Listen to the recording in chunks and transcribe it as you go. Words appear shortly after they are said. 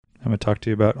I'm going to talk to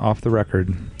you about off the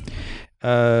record.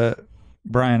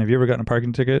 Brian, have you ever gotten a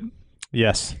parking ticket?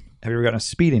 Yes. Have you ever gotten a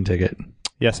speeding ticket?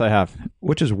 Yes, I have.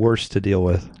 Which is worse to deal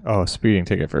with? Oh, speeding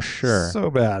ticket for sure. So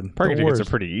bad. Parking The tickets worst.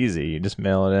 are pretty easy. You just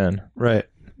mail it in. Right.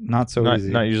 Not so easy.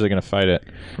 Not usually going to fight it.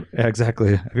 Yeah,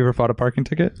 exactly. Have you ever fought a parking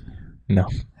ticket? No.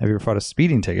 Have you ever fought a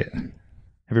speeding ticket?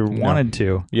 Have you ever wanted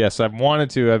to? Yes, I've wanted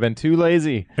to. I've been too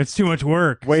lazy. It's too much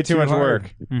work. Way too much hard.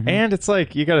 work. Mm-hmm. And it's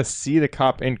like you got to see the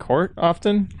cop in court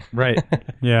often. Right.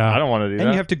 Yeah. I don't want to do that.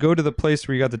 And you have to go to the place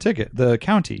where you got the ticket, the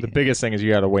county. The biggest thing is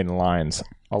you got to wait in lines.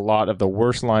 A lot of the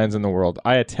worst lines in the world.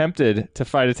 I attempted to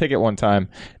fight a ticket one time.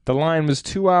 The line was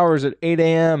 2 hours at 8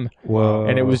 a.m. Whoa.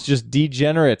 And it was just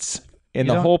degenerates in You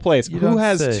the don't- whole place. you Who don't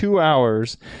has say. 2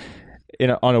 hours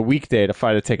on a weekday to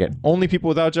fight a ticket? Only people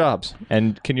without jobs.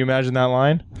 And can you imagine that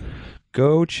line?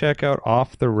 Go check out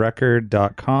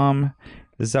offtherecord.com.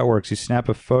 This is how it works. You snap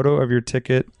a photo of your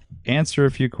ticket, answer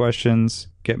a few questions,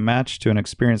 get matched to an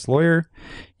experienced lawyer.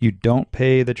 You don't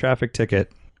pay the traffic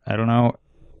ticket. I don't know.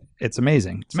 It's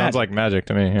amazing. It's Sounds magic. like magic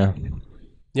to me, yeah.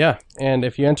 Yeah, and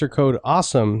if you enter code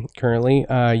AWESOME currently,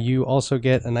 you also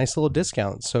get a nice little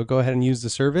discount. So go ahead and use the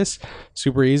service.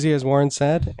 Super easy, as Warren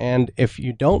said. And if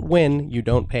you don't win, you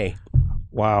don't pay.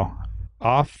 Wow.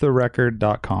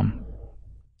 Offtherecord.com.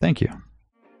 Thank you.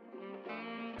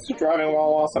 It's the Driving While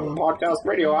Awesome Podcast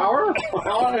Radio Hour.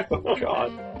 Oh,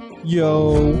 God.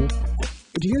 Yo.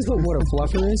 Do you guys know what a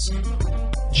fluffer is?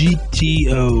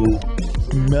 GTO.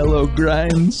 Mellow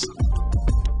grinds.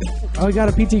 Oh, I got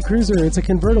a PT Cruiser. It's a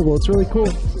convertible. It's really cool.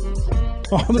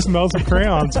 Oh, this smells of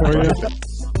crayons for you.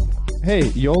 Hey,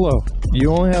 YOLO,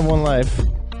 you only have one life.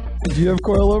 Do you have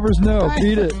coilovers? No.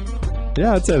 Beat it.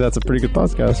 Yeah, I'd say that's a pretty good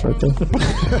podcast right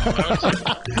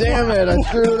there. Damn it, I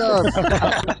screwed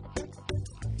up.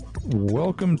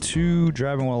 Welcome to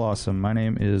Driving While Awesome. My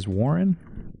name is Warren.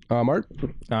 Art?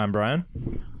 I'm Brian.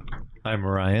 I'm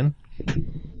Ryan.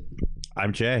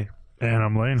 I'm Jay. And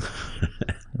I'm Lane.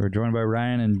 We're joined by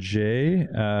Ryan and Jay.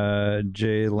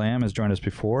 Jay Lamb has joined us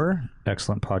before.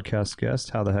 Excellent podcast guest.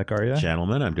 How the heck are you?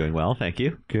 Gentlemen, I'm doing well, thank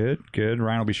you. Good, good.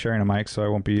 Ryan will be sharing a mic, so I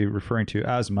won't be referring to you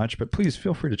as much, but please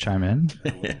feel free to chime in.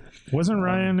 Wasn't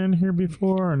Ryan in here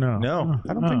before or no? No.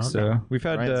 I don't think so. We've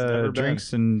had Ryan's never been.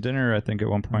 drinks and dinner, I think, at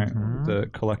one point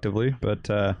collectively, but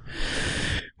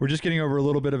we're just getting over a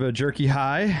little bit of a jerky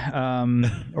high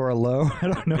or a low. I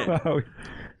don't know how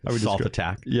I would Salt describe-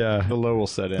 attack. Yeah. The low will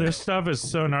set in. This stuff is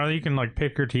so gnarly you can like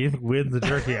pick your teeth with the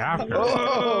jerky after.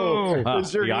 Oh, Wow, the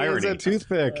jerky the irony. is a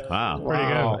toothpick. Wow. Pretty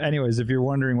good. Anyways, if you're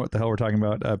wondering what the hell we're talking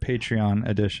about, Patreon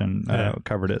edition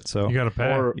covered it. So You got to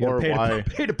pay. Or, you gotta or pay, why, to,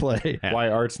 pay to play. why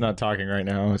Art's not talking right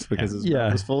now. It's because his Yeah.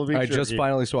 mouth is full of beef I jerky. just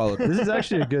finally swallowed. This is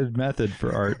actually a good method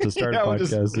for Art to start Yeah, a we'll podcast.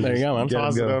 just- to there you go, man. get him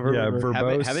Toss it going. over. Yeah,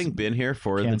 verbose. Having been here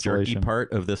for the jerky Cancellation.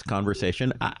 part of this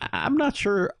conversation, I'm not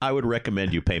sure I would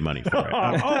recommend you pay money for it.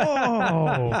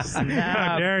 Oh,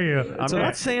 how dare you? I'm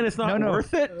not saying it's not No.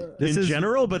 worth it This in is-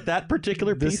 general, but that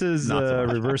particular piece, This is not so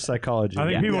much. reverse psychology. I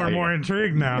think Yeah. people Yeah, are yeah. more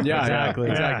intrigued now. Yeah, Exactly.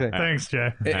 exactly. Thanks,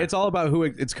 Jay. It's all about who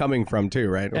it's coming from, too,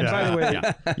 right? And by the way,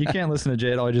 Yeah. you can't listen to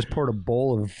Jay at all. I just poured a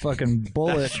bowl of fucking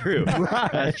bullet. That's true.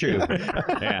 That's true.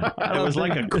 Yeah, it was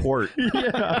like a quart.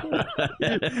 Yeah.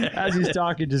 As he's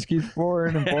talking, just keeps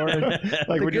pouring and pouring.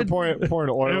 Like when you're pouring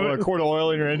oil, a quart of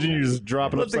oil in your engine, you just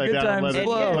drop it Let the upside good down and times let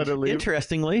flow. it leave.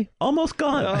 Interestingly, almost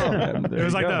gone. It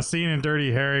was like that scene in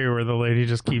Dirty Harry where the lady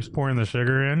just keeps pouring the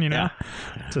sugar in, you know,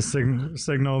 to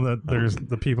signal that there's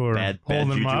the people who are Bad holding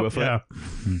them juju up. afoot.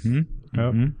 Yeah.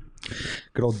 Yep.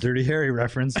 Good old Dirty Harry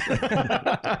reference.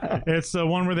 It's the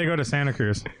one where they go to Santa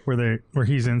Cruz, where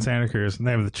he's in Santa Cruz, and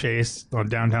they have the chase on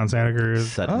downtown Santa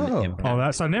Cruz. Sudden Oh. impact. Oh,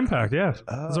 that's an impact. Yeah,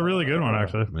 it's a really good one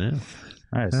actually. Yeah.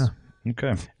 Nice. Yeah.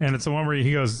 Okay. And it's the one where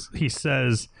he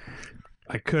says,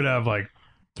 "I could have like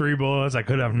 3 bullets. I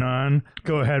could have none.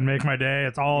 Go ahead, make my day."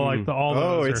 It's all like all.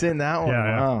 Oh, those it's are- in that one. Yeah,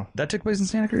 yeah. Wow. That took place in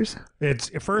Santa Cruz? It's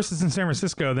first it's in San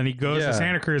Francisco, then he goes Yeah. to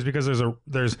Santa Cruz because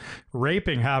there's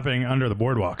raping happening under the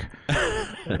boardwalk.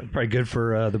 Probably good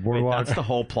for the Wait, boardwalk. that's the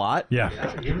whole plot? Yeah,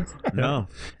 No.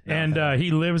 and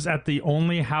he lives at the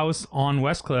only house on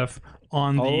Westcliff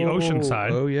on the ocean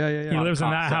side. Oh, yeah, yeah, He yeah. lives in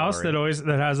Cop that house salary.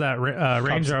 that has that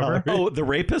Range Rover. Oh, the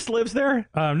rapist lives there?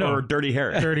 No. Or Dirty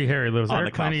Harry? Dirty Harry lives On there.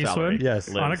 the cop Clint salary. Eastwood.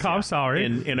 Yes. On a cop salary.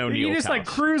 In O'Neill's He just like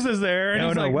house. cruises there, and No,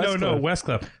 he's no, like, no,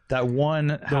 Westcliff. Westcliff. That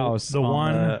one house. the on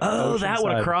one- the Oh, ocean that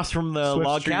one side, across from the Swift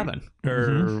log Street, cabin.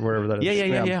 or wherever that is.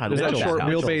 Yeah. I There's love that short house.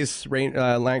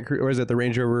 wheelbase Land Cruiser, or is it the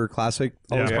Range Rover Classic?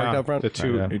 Always Yeah. parked out front.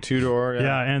 The two-door.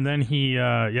 Yeah, and then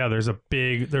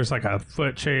there's like a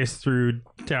foot chase through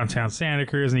downtown Santa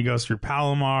Cruz, and he goes through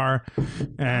Palomar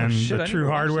and shit, I the need True to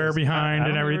watch Hardware this. behind I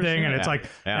and don't remember everything, seeing and it. it's like,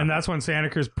 Yeah. and that's when Santa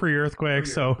Cruz pre-earthquake,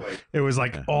 so it was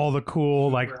like all the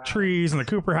cool like trees and the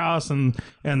Cooper House and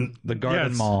The Garden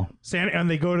it's Mall. Santa, and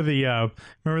they go to the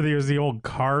remember there was the old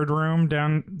card room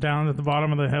down at the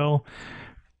bottom of the hill.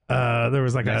 There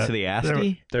was like Next a to the there-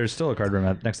 Asti? There's still a card room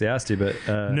next to the Asti, but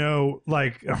No,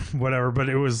 like whatever, but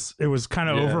it was kind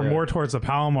of over more towards the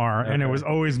Palomar, and it was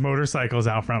always motorcycles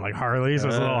out front, like Harleys.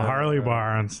 There's a little Harley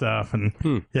bar and stuff, and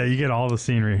yeah, you get all the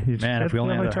scenery. You man, if we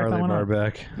only had a check that Harley one bar out.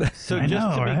 back. So I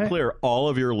just know, to be right? clear, all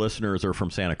of your listeners are from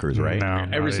Santa Cruz, right? No,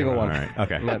 not Every single even. one. All right.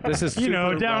 Okay. Yeah, this is You know,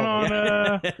 super down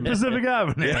relevant. on Pacific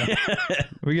Avenue.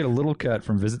 We get a little cut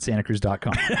from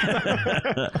visitsantacruz.com.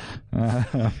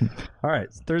 All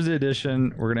right, Thursday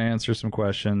edition. We're going to answer some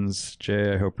questions.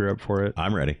 Jay, I hope you're up for it.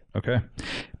 I'm ready. Okay.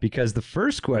 Because the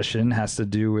first question has to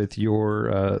do with your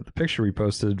the picture we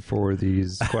posted for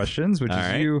these questions, which is All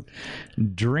right. you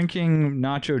drinking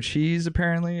nacho cheese,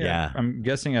 apparently. Yeah. I'm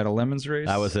guessing at a lemons race.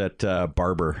 I was at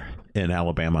Barber in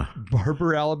Alabama.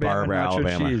 Barber, Alabama. Barber, nacho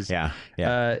Alabama. Cheese.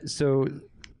 Yeah. So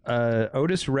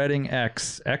Otis Redding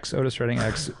X Otis Redding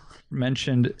X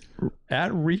mentioned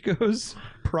at Rico's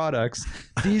Products,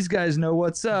 these guys know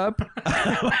what's up.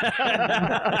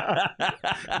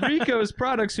 Rico's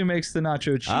Products, who makes the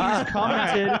nacho cheese,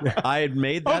 commented. I had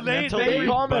made that mentally,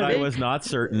 but I was not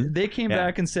certain. They came Yeah.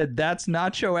 back and said, "That's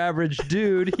Nacho Average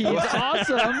Dude. He's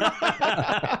awesome."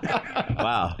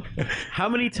 Wow. How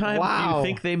many times do you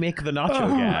think they make the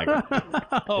nacho gag?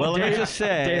 Well, let me just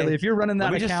say, Daily, if you're running that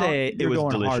let me just account, say, it you're was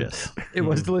going hard. delicious. It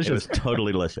was delicious. It was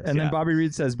totally delicious. And yeah. then Bobby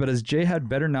Reed says, "But as Jay had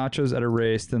better nachos at a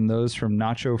race than those from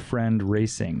Nacho Friend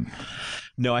Racing."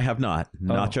 No, I have not.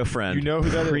 Nacho Friend. You know who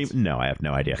that is? No, I have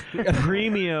no idea.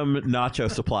 Premium nacho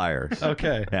suppliers.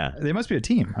 Okay. Yeah. They must be a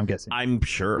team, I'm guessing. I'm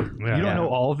sure. Yeah. You don't know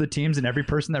all of the teams and every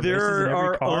person that races in There every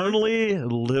are car? only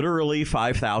literally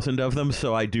 5,000 of them,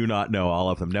 so I do not know all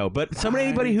of them. No, but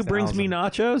anybody who brings me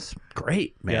nachos,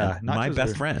 great, man. Yeah, My nachos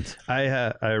best are- friends.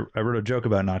 I wrote a joke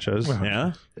about nachos.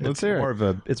 Yeah. Let's hear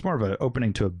it. It's more of an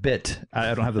opening to a bit.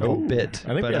 I don't have the whole bit.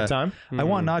 I think we have time. I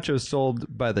want nachos sold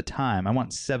by the time. I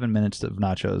want 7 minutes of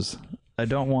nachos. I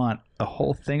don't want a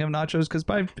whole thing of nachos because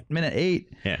by minute 8,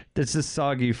 Yeah. it's this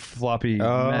soggy, floppy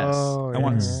mess. Oh, I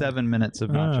want 7 minutes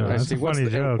of I nachos. see. That's a funny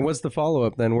joke. What's the follow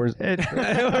up then? Where does it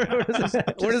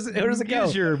go?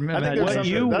 Use your I think What that's, imagination.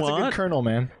 you that's a good want- kernel,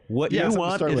 man. What Yeah, you something to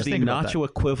want start is with. the Think about nacho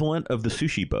equivalent of the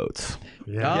sushi boats.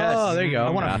 Yeah. Oh, there you go. I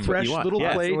want a That's what fresh you want. little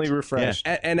Yeah. plate. Definitely refreshed.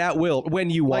 And at will when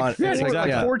you want. Yeah, It's like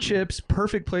yeah. 4 chips,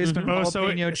 perfect placement. Oh, so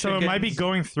jalapeno it might be chickens.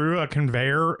 going through a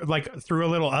conveyor, like through a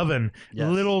little oven, Yes.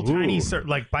 little tiny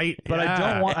like bite. But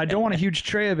I don't want a huge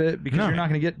tray of it because No. you're not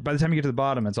going to get. By the time you get to the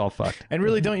bottom, it's all fucked. And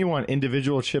really, don't you want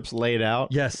individual chips laid out?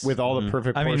 Yes. With all the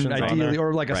perfect I mean, portions on ideally, there?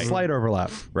 or like a Right. slight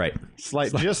overlap. Right.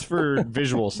 Slight, just for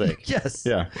visual sake. Yes.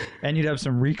 Yeah. And you'd have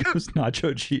some Rico's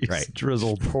nacho cheese Right.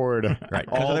 drizzled. Poured Right.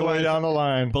 'Cause all the way otherwise- down the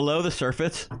line. Below the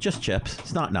surface, just chips.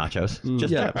 It's not nachos.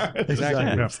 Just Yeah, chips. exactly.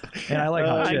 And I like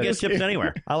hot I can get chips. chips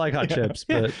anywhere. I like hot chips,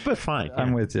 Yeah, but but fine.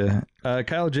 I'm with you.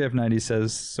 Kyle JF90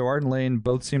 says, so Art and Lane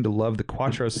both seem to love the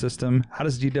Quattro system. How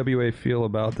does DWA feel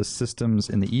about the systems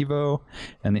in the Evo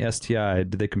and the STI?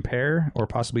 Do they compare or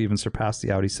possibly even surpass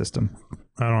the Audi system?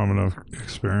 I don't have enough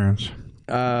experience.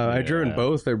 I've driven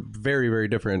both. They're very, very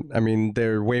different. I mean,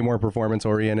 they're way more performance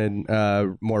oriented,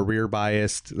 more rear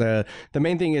biased. The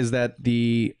main thing is that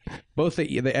both the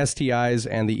STIs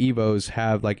and the Evos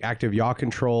have like active yaw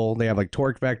control. They have like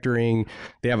torque vectoring.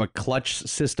 They have a clutch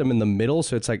system in the middle,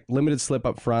 so it's like limited slip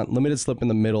up front, limited slip in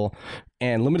the middle,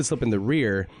 and limited slip in the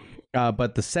rear.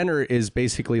 But the center is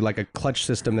basically like a clutch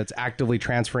system that's actively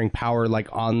transferring power like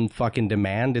on fucking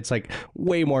demand. It's like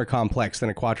way more complex than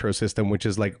a Quattro system, which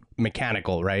is like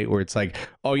mechanical, right? Where it's like,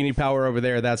 oh, you need power over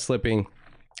there, that's slipping.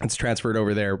 It's transferred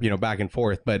over there, back and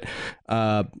forth. But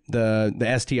the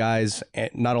STIs,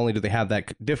 not only do they have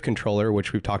that diff controller,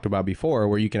 which we've talked about before,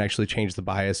 where you can actually change the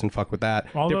bias and fuck with that.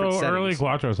 Although different early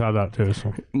settings. Quattros had that too.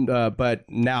 So. But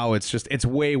now it's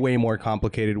way, way more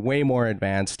complicated, way more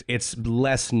advanced. It's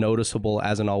less noticeable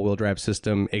as an all-wheel drive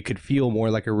system. It could feel more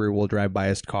like a rear-wheel drive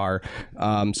biased car.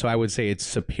 So I would say it's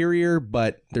superior,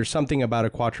 but there's something about a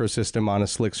Quattro system on a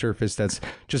slick surface that's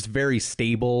just very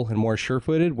stable and more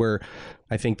sure-footed, where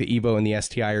I think the Evo and the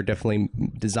STI are definitely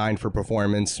designed for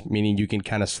performance, meaning you can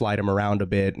kind of slide them around a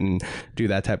bit and do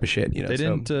that type of shit. They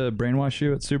didn't brainwash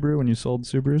you at Subaru when you sold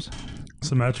Subarus?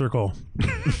 Symmetrical.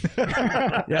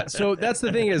 Yeah, so that's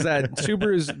the thing is that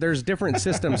Subarus, there's different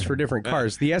systems for different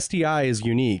cars. The STI is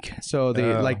unique. So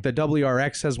like the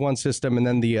WRX has one system, and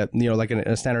then the like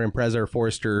a standard Impreza or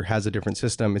Forester has a different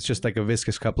system. It's just like a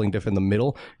viscous coupling diff in the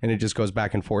middle, and it just goes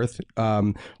back and forth.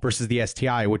 Versus the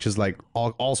STI, which is like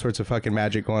all sorts of fucking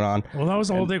magic going on. Well, that was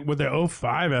the whole thing with the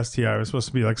 05 STI. It was supposed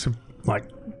to be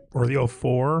or the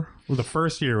 04. Well, the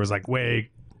first year was like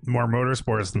way more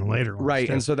motorsports than the later ones. Right,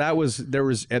 too. and so that was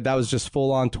just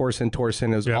full on torsion.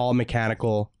 It was all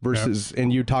mechanical versus,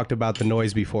 and you talked about the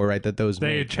noise before, right? That those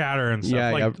they made. chatter and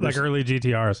stuff, like early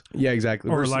GTRs. Yeah, exactly.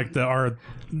 Or versus, like the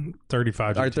R35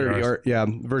 GTRs.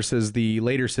 R30, versus the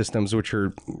later systems, which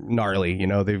are gnarly. You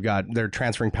know, they're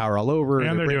transferring power all over,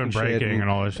 and they're doing braking and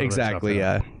all this. Exactly,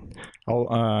 stuff,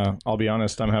 I'll be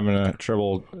honest. I'm having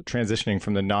trouble transitioning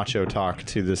from the nacho talk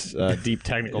to this deep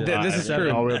technical. This is true.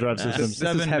 All-wheel drive systems.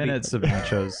 7 minutes of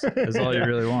nachos is all you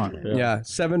really want. Yeah,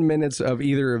 7 minutes of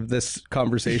either of this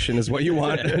conversation is what you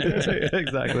want.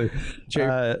 Exactly.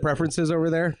 Jay, preferences over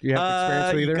there? Do you have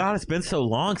experience with either? God, it's been so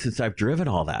long since I've driven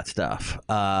all that stuff.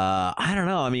 I don't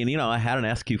know. I mean, I had an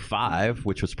SQ5,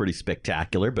 which was pretty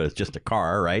spectacular, but it's just a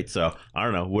car, right? So I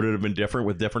don't know. Would it have been different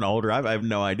with different all-wheel drive? I have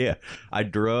no idea. I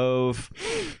drove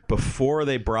before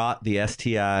they brought the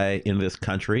STI in this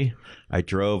country. I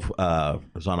drove,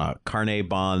 was on a Carne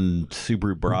Bon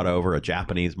Subaru brought over a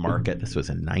Japanese market. This was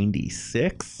in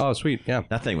 96. Oh, sweet. Yeah.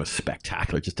 That thing was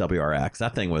spectacular, just WRX.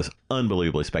 That thing was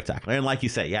unbelievably spectacular. And like you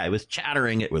say, yeah, it was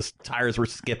chattering. Tires were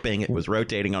skipping. It was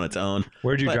rotating on its own.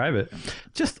 Where'd you drive it?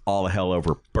 Just all the hell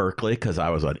over Berkeley because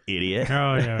I was an idiot.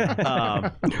 Oh,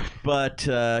 yeah. But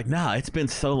no, it's been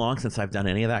so long since I've done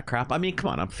any of that crap. I mean, come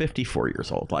on, I'm 54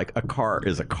 years old. Like, a car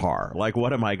is a car. Like,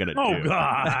 what am I going to do? Oh,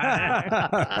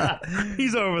 God.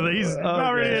 He's over there. He's not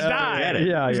ready to die.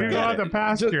 Yeah, He's going to go out the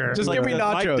pasture. Just give me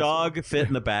My nachos. dog fit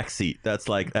in the back seat. That's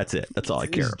it. That's all I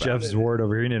care about. Jeff Zwart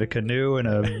over here. You need a canoe and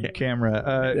a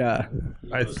camera.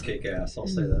 Yeah. Kick ass. I'll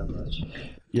say that much.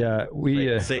 Yeah,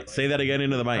 we Say that again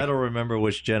into the mic. I don't remember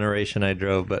which generation I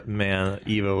drove, but man,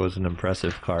 Evo was an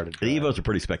impressive car to drive. The Evos are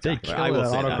pretty spectacular. I killed will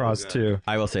that say that. autocross too.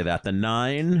 I will say that. The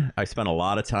 9, I spent a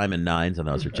lot of time in 9s, and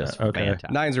those are just fantastic.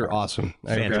 9s are awesome.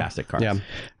 Fantastic cars. Yeah.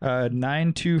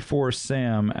 924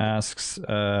 Sam asks,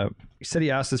 he said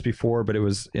he asked this before, but it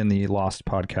was in the Lost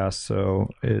podcast, so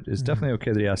it is definitely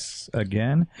okay that he asks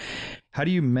again. How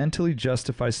do you mentally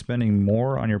justify spending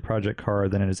more on your project car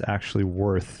than it is actually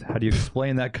worth? How do you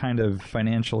explain that kind of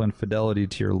financial infidelity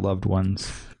to your loved ones?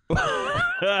 We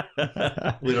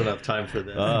don't have time for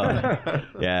that.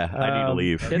 Yeah, I need to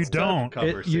leave. You don't.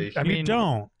 You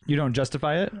don't. You don't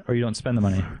justify it, or you don't spend the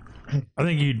money?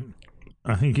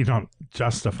 I think you don't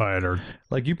justify it, or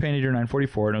like you painted your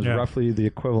 944, and it was roughly the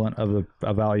equivalent of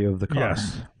the value of the car.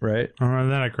 Yes. Right.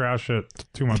 And then I crash it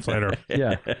 2 months later.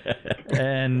 Yeah,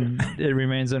 and it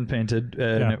remains unpainted,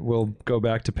 and it will go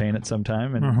back to paint at some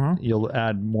time, and you'll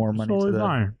add more money Totally to that.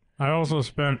 fine. I also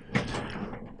spent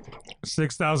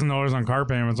 $6,000 on car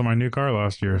payments on my new car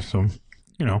last year, so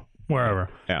wherever.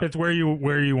 Yeah. It's where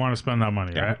you want to spend that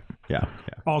money, right? Yeah.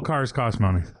 All cars cost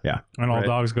money. Yeah. And all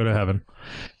dogs go to heaven.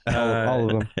 All of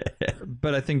them.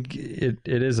 But I think it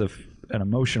is an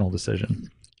emotional decision.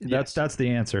 That's the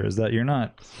answer. Is that you're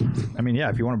not? I mean,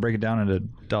 if you want to break it down into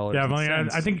dollars. Yeah, and but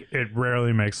cents, I think it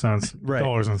rarely makes sense,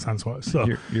 dollars and cents wise. So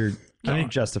you're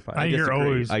justified. I think you're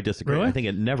always. I disagree. Really? I think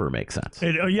it never makes sense.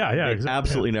 It It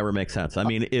absolutely never makes sense. I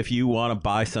mean, if you want to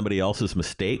buy somebody else's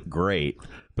mistake, great.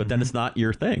 But then it's not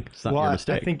your thing. It's not your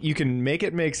mistake. I think you can make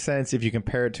it make sense if you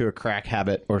compare it to a crack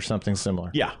habit or something similar.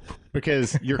 Yeah.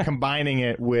 Because you're combining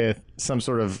it with some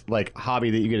sort of like hobby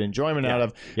that you get enjoyment out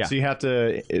of. Yeah. So you have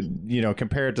to,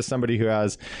 compare it to somebody who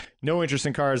has no interest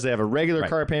in cars. They have a regular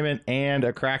car payment and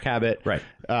a crack habit. Right.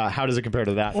 How does it compare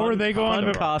to that? Or they go on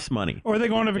Fun costs money. Or they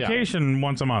go on a vacation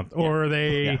once a month, or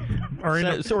they are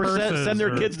in Send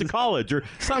their kids to college or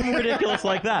something ridiculous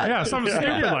like that. Yeah, something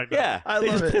stupid like that. Yeah, they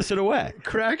just piss it away.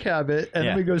 Crack habit, and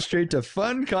then we go straight to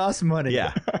fun cost money.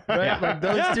 Yeah. Right? Like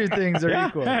those two things are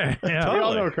equal. Hey, yeah. We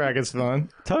all know crack is fun.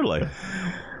 Totally.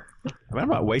 I mean, I'm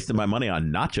not wasting my money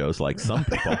on nachos like some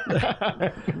people.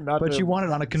 But you want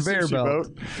it on a conveyor belt.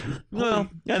 Well,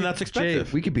 and that's Jay,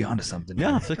 expensive. we could be onto something.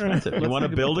 Yeah, it's expensive. You want to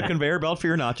build a conveyor belt for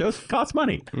your nachos? It costs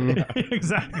money.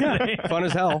 Exactly. Fun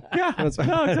as hell. Yeah, no,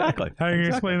 exactly. How are you going to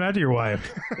explain that to your wife?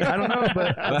 I don't know,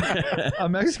 but a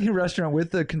Mexican restaurant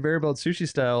with the conveyor belt sushi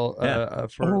style.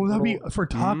 For that'd be for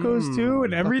tacos too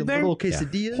and everything. Little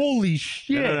quesadillas. Holy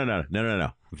shit!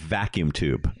 No. vacuum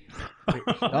tube.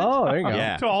 Oh, there you go.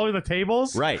 Yeah. To all of the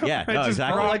tables? Right, yeah. No, just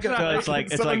exactly. brought So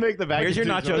it's like, make the vacuum here's your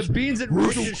tubes nachos. beans and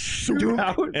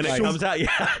And it comes out.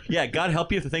 Yeah. Yeah. God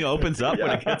help you if the thing opens up when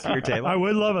it gets to your table. I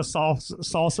would love a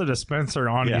salsa dispenser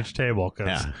on Yeah. each table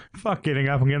because Yeah. fuck getting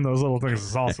up and getting those little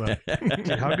things of salsa.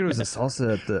 Dude, how good was the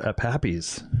salsa at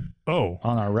Pappy's Oh,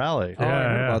 on our rally? Oh, I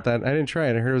heard yeah. about that. I didn't try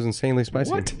it. I heard it was insanely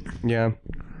spicy. What? Yeah.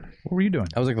 What were you doing?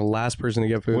 I was like the last person to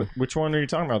get food. Which one are you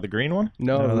talking about? The green one?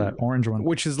 No, that orange one.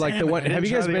 Which is like Damn the it, one. I didn't Have you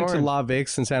try guys the been to orange. La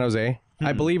Vix in San Jose?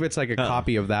 I believe it's like a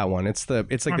copy of that one. It's like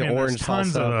I the mean, orange there's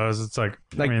tons of salsa. those. It's like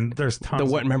I Like, mean, there's tons. The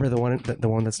what? Of, Remember the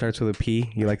one that starts with a P?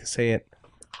 You like to say it?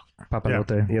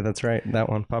 Papalote. Yeah, that's right. That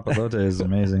one. Papalote is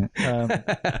amazing.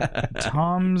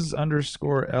 Tom's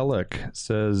 _ Ellick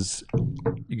says,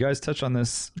 you guys touched on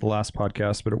this the last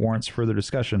podcast, but it warrants further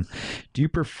discussion. Do you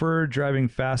prefer driving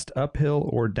fast uphill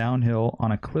or downhill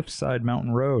on a cliffside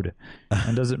mountain road?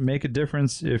 And does it make a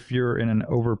difference if you're in an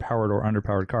overpowered or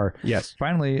underpowered car? Yes.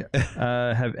 Finally,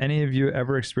 have any of you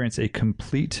ever experienced a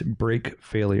complete brake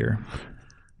failure?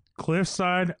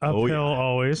 cliffside, uphill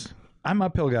always. I'm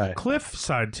uphill guy.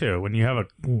 Cliffside too. When you have a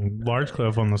large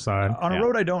cliff on the side. On a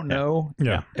road I don't know.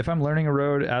 Yeah. If I'm learning a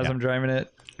road as I'm driving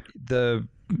it,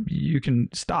 you can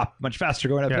stop much faster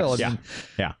going uphill. Yes. And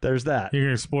Yeah. There's that. You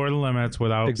can explore the limits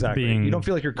without Exactly. being. You don't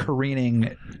feel like you're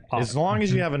careening. As long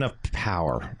as you have enough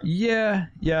power. Yeah.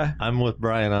 I'm with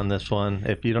Brian on this one.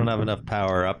 If you don't have enough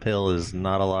power, uphill is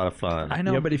not a lot of fun. I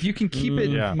know, but if you can keep it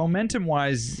Yeah. momentum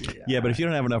wise, Yeah, but if you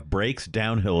don't have enough brakes,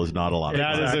 downhill is not a lot.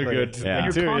 That of is fun. a good Yeah. and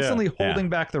you're too, constantly Yeah. holding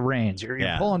back the reins. You're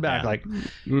Yeah. pulling back. Yeah. Like,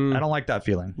 I don't like that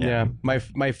feeling. Yeah.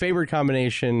 My favorite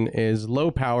combination is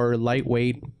low power,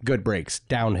 lightweight, good brakes,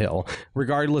 downhill.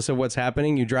 Regardless of what's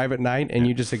happening, you drive at night and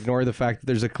you just ignore the fact that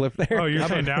there's a cliff there. Oh, you're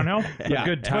saying downhill? Yeah.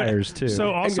 Good tires too.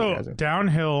 So also guys.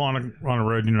 downhill on a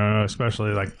road,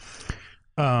 especially like,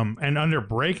 and under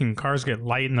braking, cars get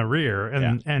light in the rear,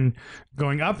 and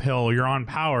going uphill, you're on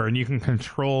power and you can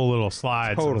control little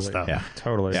slides and stuff. Yeah.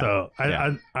 totally. So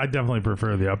I definitely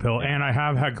prefer the uphill, and I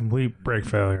have had complete brake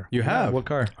failure. You have. What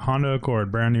car? Honda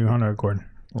Accord, brand new Honda Accord.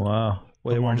 Wow.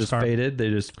 Well, they Long weren't just start. faded.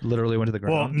 They just literally went to the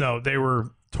Well, ground. no, they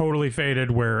were totally faded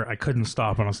where I couldn't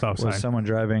stop on a stop sign. Was someone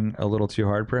driving a little too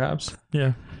hard, perhaps?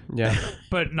 Yeah, Yeah.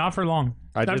 but not for long.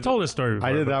 I've did- told this story before.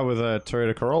 I did that with a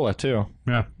Toyota Corolla too.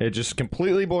 Yeah. It just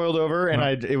completely boiled over,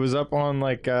 and it was up on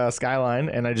like Skyline,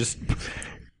 and I just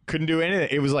couldn't do anything.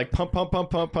 It was like pump, and it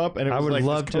was I would like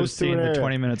love this to have close seen an the area.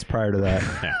 20 minutes prior to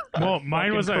that. Well,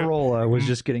 mine was a Corolla was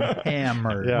just getting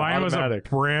hammered. Yeah. Mine was a automatic.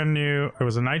 brand new. It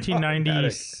was a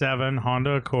 1997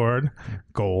 Honda Accord,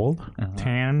 gold,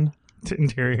 tan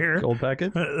interior. Gold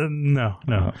packet? No,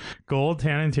 gold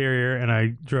tan interior, and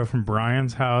I drove from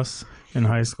Brian's house in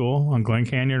high school on Glen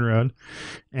Canyon Road,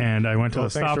 and I went to Oh, the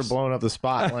thanks stop. for blowing up the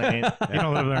spot lane. You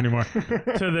don't live there anymore.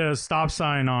 To the stop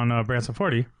sign on Branson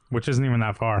 40, which isn't even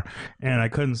that far, and I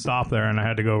couldn't stop there, and I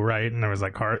had to go right, and there was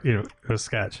like it was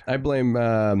sketch. I blame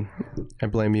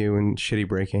you and shitty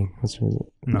braking.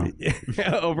 No,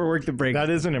 Overwork the brake. That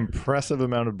is an impressive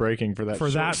amount of braking for that. for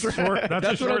that stretch. short, that's a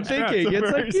what short I'm thinking.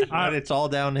 stretch. It's like But it's all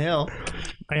downhill.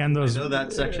 And those I know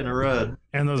that section of road.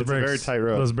 and those It's a brakes, very tight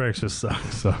road. those brakes just suck.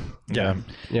 So. Yeah.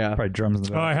 yeah. Probably drums in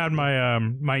the Oh, back. I had my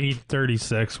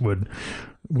E36 would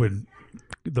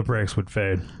the brakes would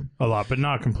fade a lot, but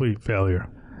not complete failure.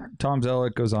 Tom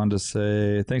Zellick goes on to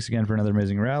say, thanks again for another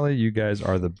amazing rally. You guys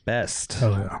are the best.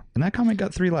 Hell yeah. And that comment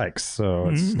got 3 likes, so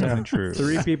it's definitely true.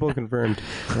 3 people confirmed.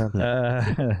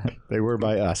 They were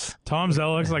by us. Tom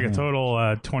Zellick's like a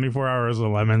total 24 hours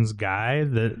of lemons guy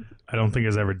that I don't think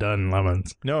has ever done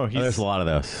lemons. No, There's he's a lot of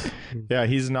those.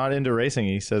 he's not into racing.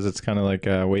 He says it's kind of like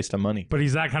a waste of money. But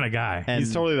he's that kind of guy. And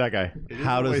He's totally that guy.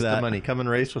 how does Waste of that? money. Come and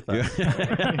race with us.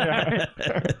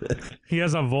 He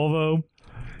has a Volvo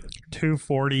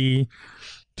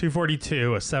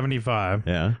 242, a 75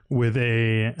 Yeah. with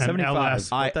an 75. LS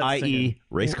I.e.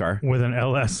 race car. with an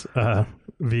LS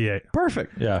V8.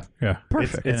 Perfect. Yeah. Yeah.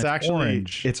 Perfect. It's And actually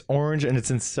orange. It's orange, and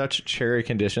it's in such cherry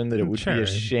condition that it would be Cherry. a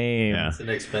shame. Yeah. It's an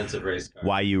expensive race car.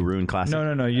 Why you ruin classic?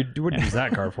 No. You wouldn't use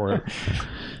that car for it.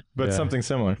 But Yeah. something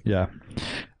similar. Yeah.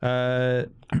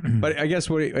 But I guess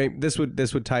this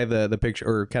would tie the picture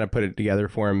or kind of put it together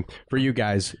for him for you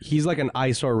guys. He's like an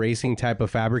eyesore racing type of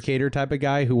fabricator type of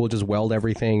guy who will just weld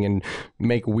everything and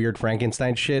make weird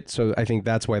Frankenstein shit. So I think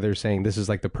that's why they're saying this is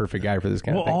like the perfect guy for this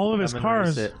kind Well, of thing. all of his Come and race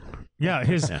cars. it. Yeah,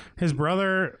 his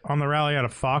brother on the rally had a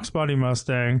Fox Body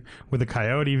Mustang with a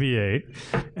Coyote V8,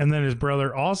 and then his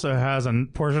brother also has a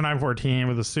Porsche 914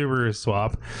 with a Subaru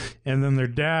swap, and then their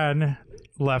dad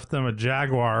left them a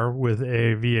Jaguar with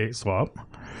a V8 swap,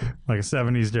 like a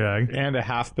 70s Jag. And a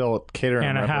half-built Caterham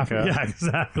And a half, replica. yeah,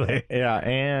 exactly. Yeah,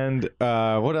 and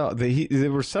what else?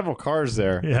 There were several cars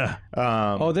there. Yeah.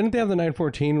 Oh, didn't they have the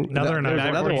 914? Another There's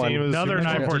another 914 one. was Another super-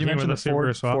 914 Did you mention with the a Subaru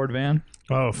Ford, swap. Ford van?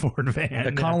 Oh, Ford van.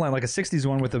 The Econoline, like a 60s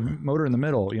one with a motor in the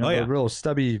middle. You know, Oh, yeah. the real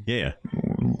stubby, Yeah.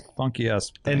 funky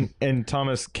ass. And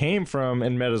Thomas came from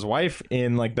and met his wife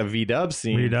in like the V-dub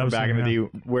scene V-dub from back in the scene,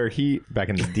 D, where he back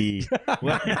in the D.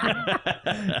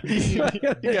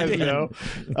 You guys know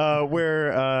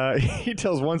where he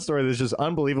tells one story that's just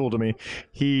unbelievable to me.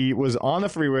 He was on the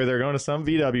freeway. They're going to some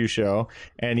VW show,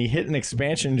 and he hit an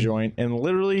expansion joint, and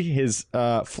literally his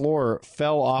floor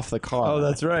fell off the car. Oh,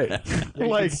 that's right. You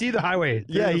Like- could see the highway.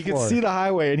 through Yeah, the he could floor. see the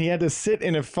highway, and he had to sit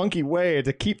in a funky way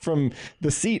to keep from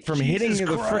the seat from hitting the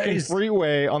freaking Christ.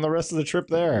 freeway on the rest of the trip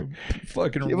there.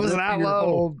 Fucking It was rip that your low.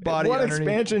 whole body What underneath.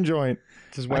 expansion joint?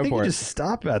 Just I went think for you it. just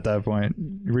stop at that point.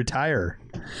 You retire.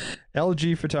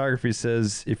 LG Photography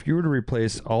says if you were to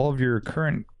replace all of your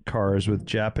current cars with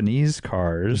Japanese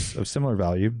cars of similar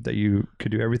value that you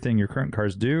could do everything your current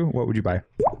cars do, what would you buy?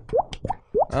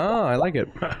 Oh, I like it.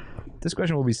 This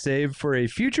question will be saved for a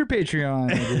future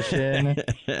Patreon edition,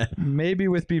 maybe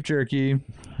with beef jerky.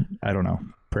 I don't know,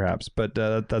 perhaps, but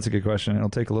that's a good question. It'll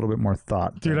take a little bit more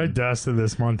thought. Dude, I dusted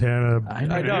this Montana. I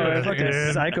know, Yeah, fucking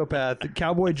dude. psychopath.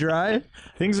 Cowboy Dry?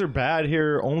 Things are bad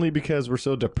here only because we're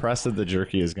so depressed that the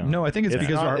jerky is gone. No, I think it's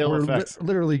because not ill we're effects.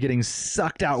 literally getting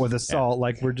sucked out with the salt.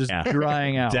 Like we're just Yeah.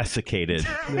 drying out. Desiccated.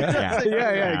 Yeah.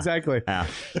 Yeah, exactly. Yeah.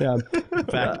 Yeah. In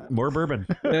fact, more bourbon.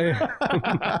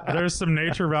 There's some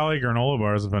Nature Valley granola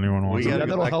bars if anyone We wants gotta them.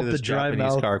 go That'll back help to this the dry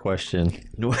Japanese mouth. car question.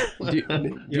 Do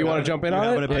you want to jump in You on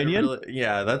have it? an opinion?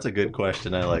 Yeah, that's a good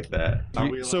question. I like that. Are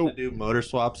we allowed So- to do motor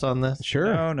swaps on this?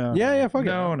 Sure. No. Yeah, fuck it.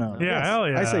 No. Yeah, hell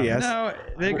yeah. I say yes. No,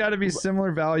 they got to be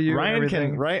similar value. and Ryan everything.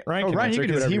 can Ryan Oh, can Ryan, answer you can do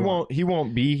because whatever you he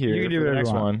won't be here You can do for the whatever next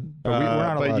you want. one. But we're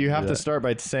not allowed but you to have do to that. start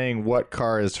by saying what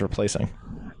car is replacing.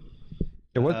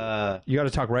 Yeah, what? You got to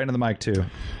talk right into the mic too.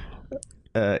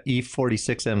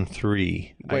 E46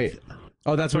 M3. Wait.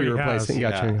 Oh, that's what what you're he has. replacing.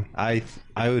 Gotcha.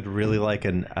 I would really like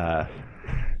an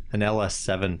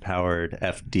LS7 powered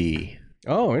FD.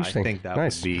 Oh, I interesting. think that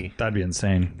Nice. that'd be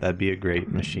insane. be a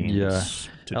great machine. Yeah.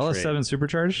 to LS7 trade.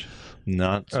 supercharged?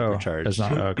 Not supercharged. That's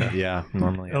not okay. Yeah,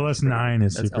 normally. LS9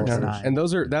 is That's super. LS9.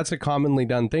 And that's a commonly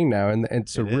done thing now, and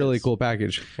it's a really is. cool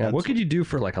package. Yeah. What could you do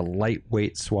for like a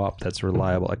lightweight swap that's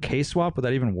reliable? A K swap, would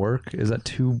that even work? Is that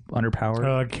too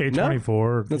underpowered?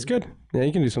 K24. That's good. Yeah,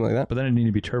 you can do something like that. But then it need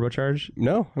to be turbocharged.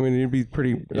 No, I mean it'd be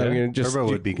pretty. I mean, it just Turbo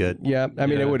would be good. Yeah, I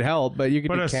mean it would help, but you could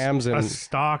But do cams a and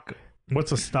stock.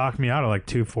 What's a stock Miata like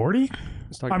 240?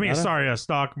 stock I mean, Miata? sorry, a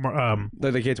stock the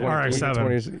K20 RX-7.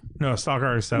 K20s. No, stock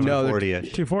RX-7. No,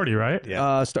 40-ish. 240, right?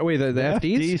 Yeah. Wait, the FDs?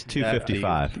 These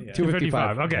 255.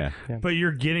 255. Okay, Yeah. but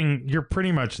you're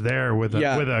pretty much there with a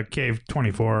Yeah. with a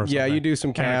K24. Or Yeah, something. you do some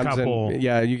And a cams couple and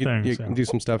yeah, you can things, do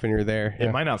some stuff and you're there. It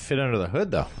Yeah. might not fit under the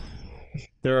hood though.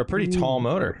 They're a pretty tall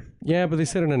motor. Yeah, but they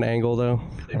sit at an angle though.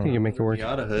 I think you make it work.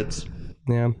 Miata hoods.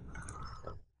 Yeah.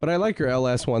 But I like your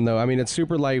LS one though. I mean, it's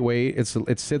super lightweight.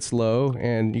 It sits low,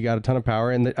 and you got a ton of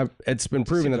power. And it's been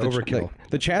proven that overkill.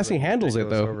 the chassis handles it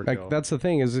though. Ridiculous Like overkill. that's the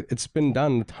thing is it's been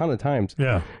done a ton of times.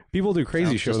 Yeah, People do crazy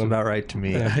Sounds show just them. about right to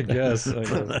me. I guess.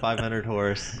 500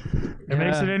 horse. it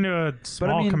makes it into a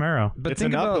small Camaro. But It's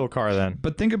think an uphill about, car then.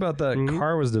 but think about that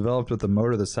car was developed with a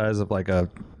motor the size of like a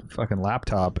fucking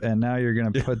laptop, and now you're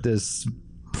gonna put this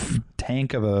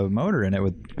tank of a motor in it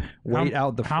with weight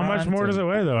out the How front. much more does it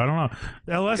weigh though? I don't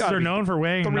know. LSs Gotta are be known for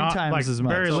weighing 3 not times like as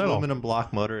much. very It's an little. aluminum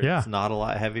block motor. Yeah. It's not a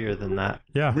lot heavier than that.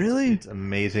 Yeah, Really? It's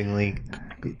amazingly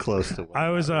close to what I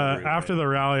was after the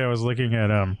rally. I was looking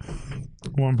at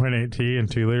 1.8T and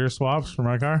 2-liter swaps for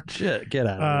my car. Shit, get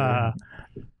out of here.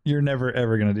 You're never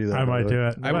ever gonna do that. I might do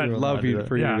it. I would But, love you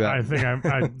for you to yeah, do that. I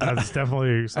think that's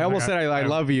definitely. I almost said I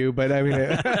love you, but I mean,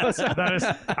 that is.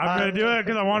 I'm gonna do it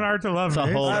because I want Art to love me. a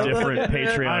whole different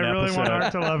Patreon I really episode. want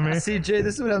Art to love me. See, Jay,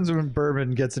 this is what happens when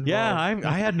bourbon gets involved.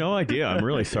 Yeah, I had no idea. I'm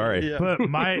really sorry. But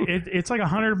it's like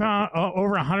 100 pound,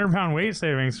 over 100 pound weight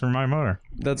savings for my motor.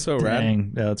 that's so rad.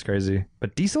 Dang, yeah, that's crazy.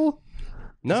 But diesel?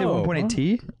 No,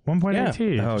 1.8T?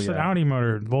 1.8T. Oh, Just an yeah. Audi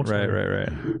motor. Volkswagen.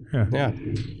 Right. Yeah.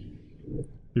 yeah,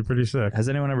 Be pretty sick. Has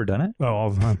anyone ever done it? Oh, all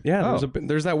the time. yeah.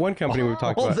 There's that one company we've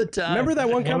talked All about. the time. Remember that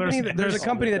one Well, company? There's a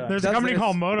company that There's a does company this?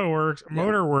 called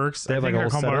Motorworks. They have I like think a they're whole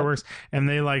called setup? Motorworks,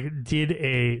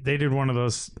 and they did one of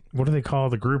those. What do they call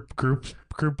the group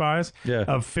buys? Yeah.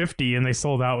 Of 50, and they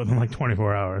sold out within like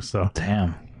 24 hours. So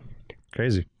Damn.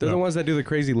 Crazy. They're the ones that do the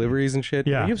crazy liveries and shit.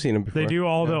 yeah, you've seen them before. They do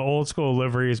all the old school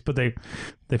liveries, but they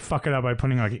fuck it up by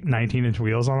putting like 19-inch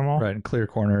wheels on them all. Right, and clear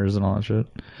corners and all that shit.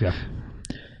 Yeah.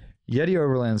 Yeti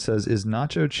Overland says, "Is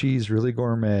nacho cheese really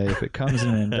gourmet if it comes in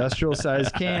an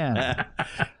industrial-sized can?"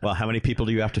 Well, how many people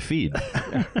do you have to feed?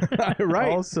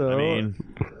 Right. Also, I mean,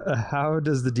 how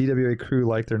does the DWA crew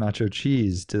like their nacho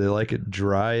cheese? Do they like it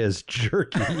dry as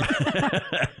jerky?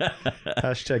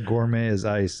 Hashtag gourmet as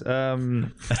ice. Well,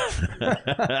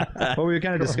 we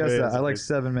kind of discussed that. I like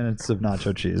 7 minutes of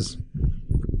nacho cheese.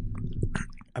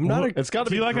 I'm not a It's got to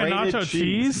Do be you like a grated nacho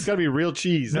cheese? It's got to be real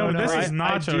cheese. No, this is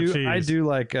nacho cheese. I do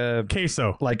like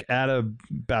queso. like at a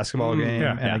basketball game,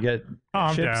 yeah, and yeah. I get Oh,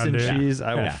 I'm chips down, and dude. cheese.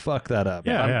 I will Yeah. fuck that up.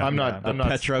 Yeah, yeah. I'm not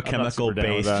petrochemical super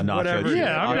down with based that. nacho Whatever. cheese.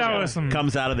 Yeah, I'm down with some.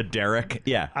 Comes out of the derrick.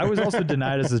 Yeah. I was also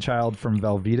denied as a child from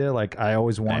Velveeta. Like I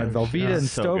always wanted Velveeta and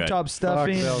so good. stovetop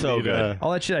stuffing. So good.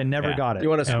 All that shit, I never Yeah. got it. You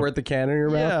want to squirt the can in your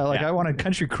mouth? Yeah, like Yeah. I wanted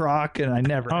Country Crock, and I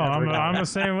never. Oh, ever got I'm it. the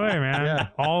same way, man. Yeah.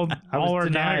 All I was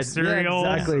organic denied. cereals.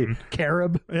 Yeah, exactly.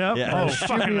 Carob. Yep. Yeah. Oh,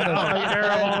 fucking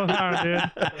terrible all the time, dude.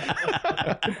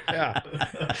 Yeah.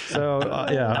 So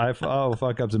I'll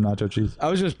fuck up some nacho cheese. I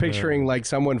was just picturing like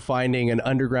someone finding an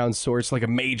underground source, like a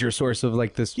major source of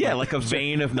like this. Yeah, like a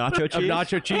vein of nacho cheese. of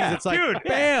nacho cheese. Yeah. It's like Dude.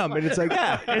 bam, and it's like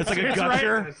It's like a it's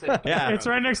gusher. Yeah. It's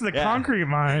right next to the Yeah. concrete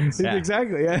mines. Yeah.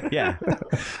 exactly. Yeah. Yeah.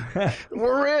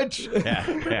 We're rich. Yeah.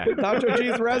 Yeah. Nacho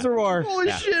cheese reservoir. Holy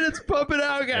Yeah. shit! It's pumping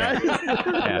out, guys.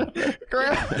 Yeah.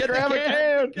 Grab a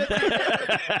can.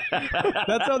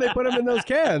 That's how they put them in those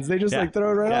cans. They just like throw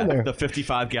it right on there. The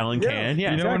 55-gallon can.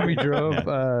 Yeah. You know when we drove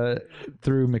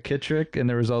through McKittrick and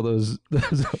there was all those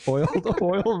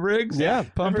oil rigs,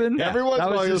 pumping. Every once in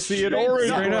a while you'll see an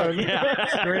orange one. Yeah.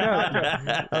 Straight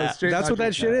up. That's what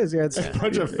that shit is. Yeah, it's A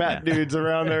bunch of fat dudes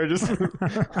around there just.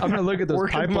 I'm gonna look at those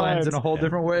Working pipelines lines. in a whole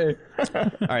different way.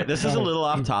 All right, this is a little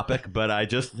off topic, but I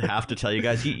just have to tell you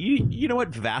guys, you know what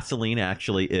Vaseline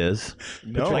actually is?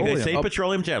 No. Like they say Oh,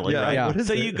 petroleum jelly, yeah, right? yeah. What is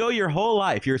So it? you go your whole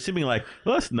life, you're assuming like,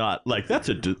 well, that's not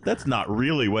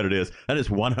really what it is. That is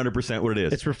 100% what it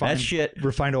is. It's refined. That shit.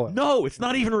 Refined oil. No, it's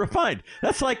not even refined.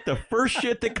 That's like the first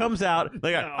shit that comes out.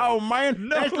 Like, oh man,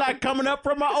 that's like coming up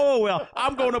from my oil well.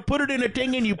 I'm going to put it in a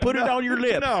thing and you put it on your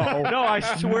lips. No, I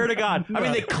swear to God. I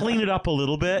mean, they clean it up a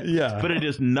little bit. Yeah. But it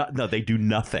is not. No, they do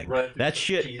nothing. That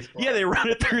shit. Yeah, they run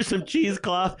it through some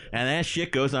cheesecloth and that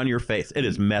shit goes on your face. It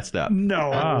is messed up. No.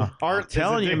 Wow. Art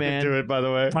telling is you, addicted man. to it, by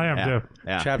the way. I am too.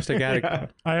 Yeah. chapstick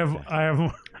addict. I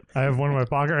have one in my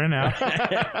pocket right now.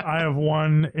 I have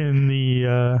one in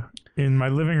the in my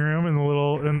living room in the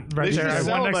little right They there. I should have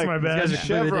sell one next to my like bed.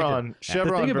 Chevron. The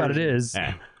Chevron. thing about it version. is,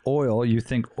 Yeah. oil, you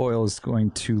think oil is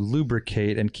going to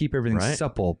lubricate and keep everything Right.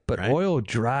 supple, but Right. oil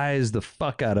dries the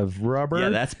fuck out of rubber. Yeah,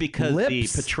 that's because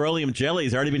lips. the petroleum jelly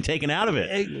has already been taken out of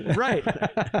it. Right.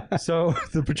 So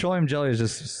the petroleum jelly is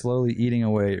just slowly eating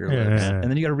away at your Yeah, lips. yeah, yeah. And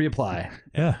then you got to reapply.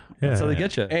 Yeah, yeah. So they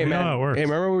get you. Hey know man, how it works. hey,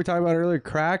 remember what we were talking about earlier?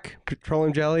 Crack,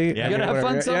 petroleum jelly. Yeah. You gotta have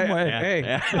fun some way. Yeah. Hey,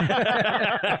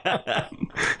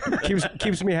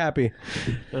 keeps me happy.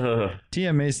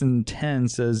 TM Mason 10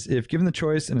 says, if given the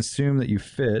choice and assume that you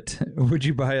fit, would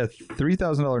you buy a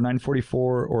 $3,000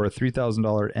 944 or a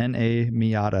 $3,000 NA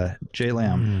Miata J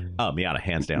Lamb? Oh, Miata,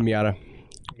 hands down. Miata.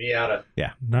 Miata.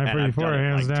 Yeah. And I've 944 done it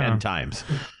hands like 10 down. times.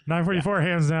 944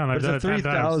 hands down. I've It's done a it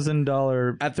 10 times.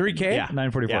 $3,000 At 3K? Yeah.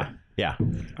 944. Yeah. Yeah.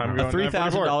 I'm A going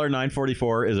 $3,000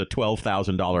 944 is a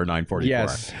 $12,000 944.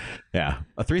 Yes. Yeah.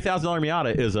 A $3,000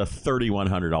 Miata is a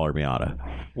 $3,100 Miata.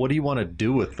 What do you want to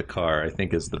do with the car? I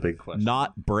think is the big question.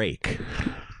 Not brake.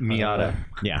 Miata.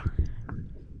 Yeah.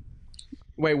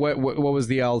 Wait, what was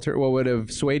the alter? What would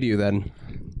have swayed you then?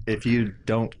 If you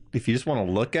just want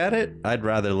to look at it, I'd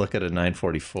rather look at a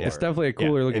 944. It's definitely a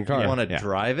cooler looking if car. you want to Yeah.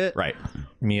 drive it, Right.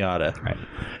 Miata. Right.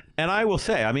 And I will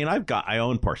say, I mean, I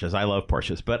own Porsches. I love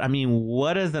Porsches. But I mean,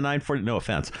 what does the 940, no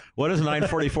offense, what does a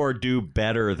 944 do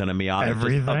better than a Miata? Just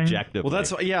Everything? objectively. Well,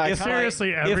 that's yeah. I kinda-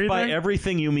 Seriously, everything? If by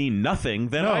everything you mean nothing,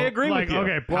 then No, I agree like, with you.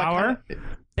 Okay, power,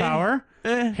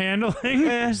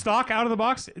 handling, stock out of the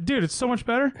box. Dude, it's so much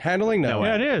better. Handling? No.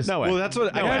 Yeah, it is. No way. Well, that's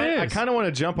what No, it I is. kind of want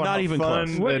to jump on Not how even fun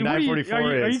close. the What are you- 944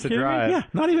 are you is to kidding me? drive. Yeah,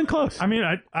 not even close. I mean,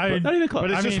 I not even close.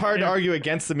 But it's I just mean, hard to yeah. argue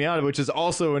against the Miata, which is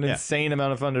also an insane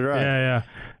amount of fun to drive. Yeah, yeah.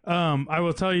 I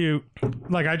will tell you,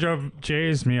 like I drove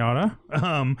Jay's Miata,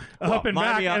 up and my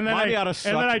back, Miata- and then my I Miata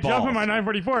and then I sucks jump in balls. my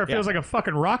 944. It feels like a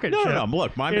fucking rocket No, ship. no, no.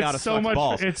 Look, my It's Miata so sucks much-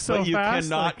 balls. it's so but you fast,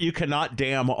 cannot, like- you cannot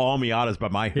damn all Miatas by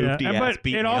my Yeah, hoofy and- ass but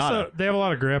beat it Miata. also they have a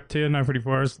lot of grip too.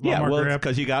 944s, a lot Yeah, more well, it's grip.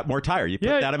 because you got more tire. You put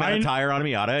Yeah, that amount of I- tire on a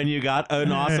Miata, and you got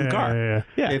an awesome car. Yeah.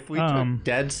 Yeah. If we took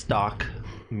dead stock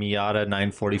Miata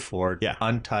 944, Yeah.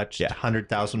 untouched, Yeah.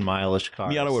 100,000 mileage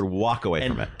cars, Miata would walk away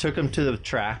and from it. took them to the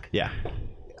track, Yeah.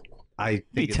 I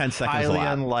Be think 10 it's seconds a highly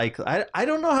lap. unlikely. I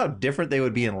don't know how different they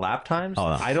would be in lap times. Oh,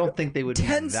 no. I don't think they would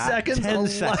 10 be that seconds? 10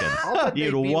 seconds. I'll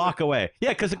You'd they'd be walk away. Yeah,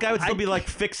 because the guy would still be like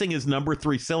fixing his number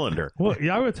 3 cylinder. Well,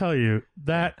 yeah, I would tell you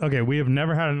that. Okay, we have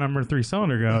never had a number 3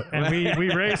 cylinder go, and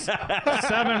we raced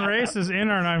 7 races in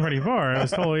our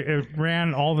 944. It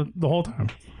ran all the whole time.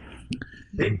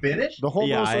 They finished the whole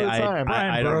Yeah, most of the time.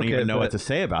 I don't broke even it, know but- what to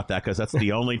say about that because that's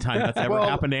the only time that's ever Well,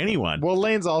 happened to anyone. Well,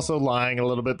 Lane's also lying a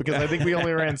little bit because I think we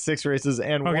only ran 6 races,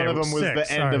 and Okay, one of them was 6,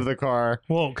 the end sorry. of the car.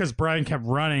 Well, because Brian kept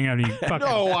running and he fucking.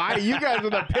 No, you guys are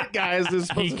the pit guys. That's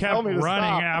supposed He to kept tell me to running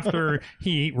stop. after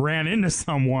he ran into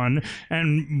someone,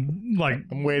 and like,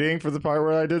 I'm waiting for the part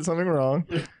where I did something wrong.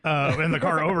 and the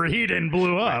car overheated and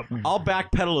blew up. I'll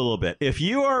backpedal a little bit. If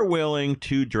you are willing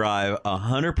to drive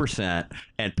 100%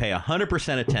 and pay 100%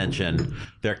 attention,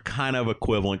 they're kind of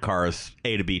equivalent cars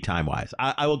A to B time wise.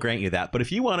 I will grant you that. But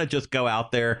if you want to just go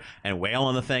out there and wail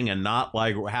on the thing and not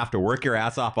like have to work your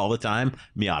ass off all the time,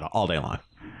 Miata all day long.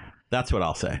 That's what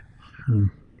I'll say.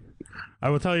 I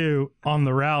will tell you on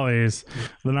the rallies,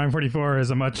 the 944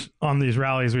 is on these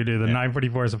rallies we do. The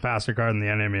 944 is a faster car than the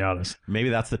NA Miatas. Maybe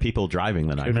that's the people driving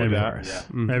the Maybe,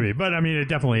 944s. maybe, but I mean, it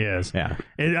definitely is. Yeah.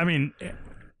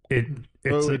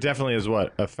 It's It definitely is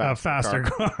what a a faster, faster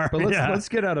car. But yeah. let's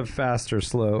get out of fast or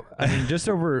slow. I mean, just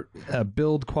over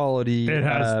build quality, It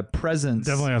has- presence,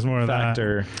 definitely has more of that.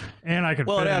 factor. And I could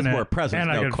Well, fit it has in more it. presence,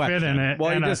 And no I could question. fit in it.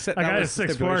 Well, you and just said a that guy at was the 6'4"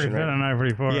 could stipulation, fit in right? a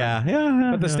 944.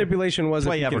 Yeah. But the stipulation was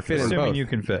Well, if you you have could fit in Assuming both. you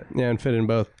can fit. Yeah, and fit in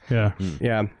both. Yeah.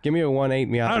 Yeah, give me a 1.8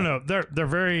 Miata. I don't know. They're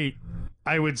very.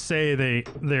 I would say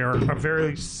they're a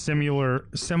very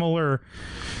similar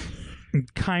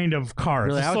kind of car.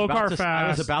 Really, It's a slow car fast. I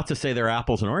was about to say they're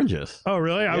apples and oranges. Oh,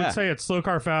 really? I Yeah. would say it's slow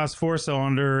car fast,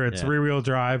 4-cylinder. It's Yeah. rear-wheel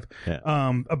drive. Yeah.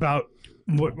 About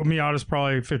what Miata's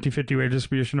probably 50-50 weight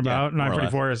distribution about. more or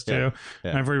less. 944 is too. Yeah.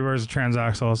 Yeah. 944 is a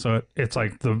transaxle, so it's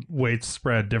like the weights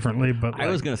spread differently. But I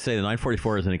was going to say the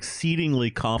 944 is an exceedingly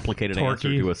complicated answer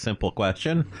Torquey. to a simple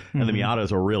question, and the Miata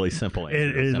is a really simple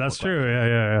answer. to a simple that's question.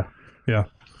 true. Yeah.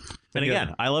 And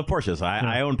again, I love Porsches.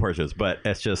 I own Porsches, but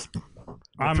it's just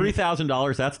for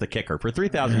 $3,000. That's the kicker. For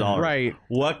 $3,000, Right.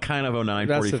 What kind of a That's the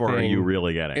 944 are thing. you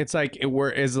really getting? It's like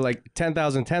is like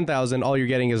 10,000. All you're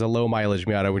getting is a low mileage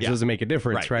Miata, which Yeah. doesn't make a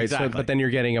difference, Right, right? exactly. So, but then you're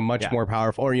getting a much Yeah. more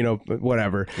powerful, or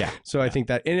whatever. Yeah. So I think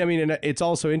that, and I mean, and it's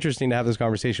also interesting to have this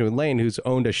conversation with Lane, who's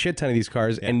owned a shit ton of these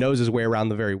cars and knows his way around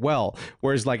them very well.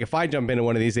 Whereas, like, if I jump into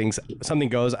one of these things, something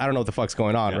goes, I don't know what the fuck's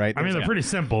going on, right? I mean, they're pretty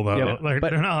simple though. Yeah, Like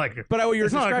but- they're not like. but you're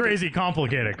it's not a describing- crazy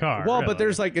complicated car. Well, really. but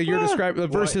there's like you're describing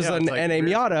versus yeah, an it's like NA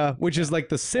weird. Miata, which is like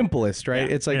the simplest, right?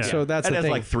 Yeah. It's like Yeah. so that's it the has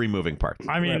thing. like 3 moving parts.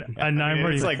 I mean, a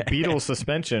 944. It's like Beetle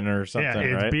suspension or something,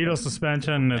 yeah, it's right? Beetle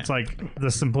suspension. It's like the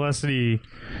simplicity.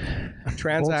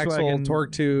 Transaxle, Volkswagen-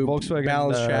 torque tube, Volkswagen,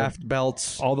 balance uh, shaft,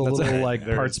 belts, All the That's little it. like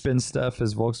part spin stuff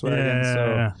is Volkswagen.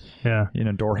 Yeah, So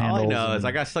yeah. door All I handles. know is and-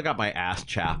 like I still got my ass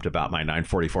chapped about my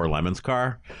 944 Lemons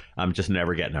car. I'm just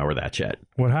never getting over that shit.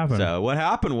 What happened? So what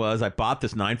happened was I bought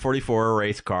this 944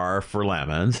 race car for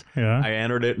Lemons. Yeah. I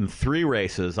entered it in 3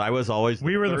 races. I was always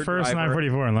We were the third first driver.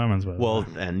 944 in Lemons. By the way. Well,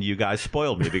 and you guys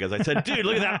spoiled me because I said, dude,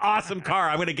 look at that awesome car.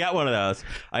 I'm going to get one of those.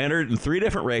 I entered in 3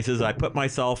 different races. I put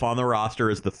myself on the roster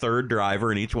as the 3rd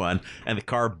driver in each one, and the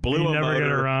car blew you a never get a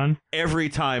motor run. every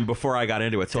time before I got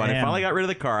into it. So when I Damn. finally got rid of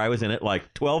the car, I was in it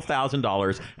like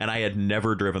 $12,000, and I had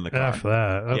never driven the car. F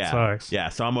that. That yeah. sucks. Yeah,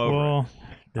 so I'm over. Well,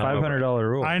 $500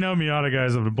 rule. I know Miata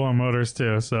guys that have blown motors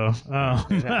too. So.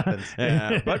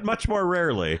 Yeah, but much more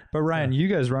rarely. But Ryan, you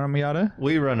guys run a Miata?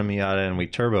 We run a Miata and we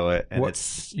turbo it, and What?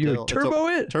 it's You still- turbo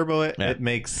it? Turbo it. Yeah. It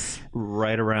makes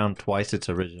right around twice its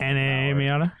original. NA power.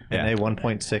 Miata. Yeah. NA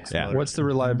 1.6. Yeah. motor. What's the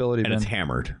reliability And then? it's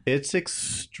hammered. It's And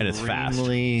extremely it's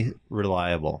fast.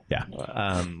 reliable. Yeah.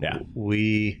 Yeah.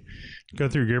 We Go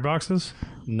through gearboxes.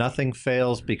 nothing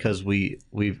fails because we've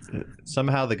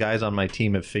somehow the guys on my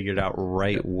team have figured out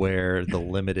right where the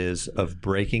limit is of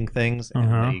breaking things, and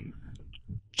Uh-huh. they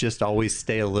just always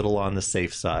stay a little on the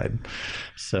safe side.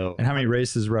 So And how many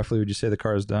races roughly would you say the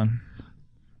car has done?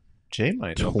 Jay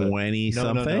might know, but 20 no,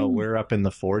 something. no, we're up in the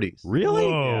 40s. Really?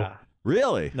 Whoa. Yeah.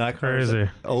 Really? Not Crazy.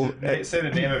 Oh, Say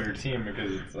the name of your team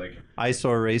because it's like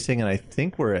Eyesore Racing, and I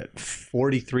think we're at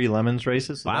 43 Lemons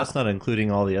races. So Wow. that's not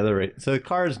including all the other races. So the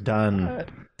car's done.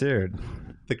 Dude.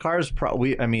 the car's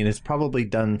probably, I mean, it's probably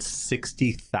done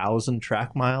 60,000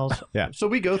 track miles. Yeah. So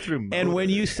we go through And when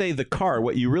motors. you say the car,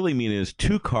 what you really mean is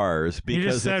two cars You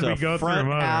because just said it's we a go through front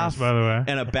motors, half by the way.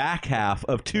 and a back half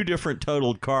of two different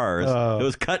totaled cars. It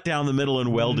was cut down the middle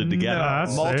and welded together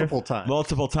that's multiple times.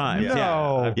 multiple times.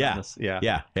 No. I've Yeah. done this.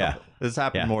 Yeah. Yeah. This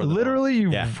happened Yeah. more than Literally,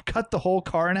 you Yeah. cut the whole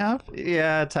car in half. once.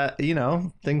 Yeah,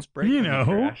 things break. You when know,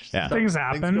 crash. Yeah. things Things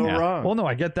happen. go wrong. Well, no,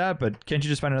 I get that, but can't you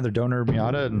just find another donor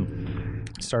Miata and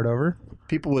start over?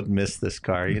 People would miss this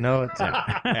car. You know, it's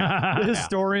The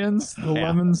historians, the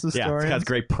Lemons Yeah, it's historians. got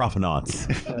great provenance.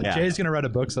 Yeah. Jay's gonna write a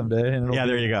book someday, and it'll Yeah, be,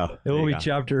 there you go. It will There be you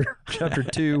go. chapter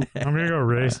 2. I'm gonna go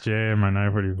race Jay in my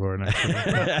 944 next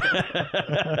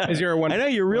week. Is your one? I know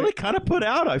you're really kind of put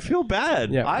out. I feel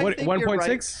bad. Yeah. I What, think you're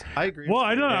 1.6? right. I agree. Well, with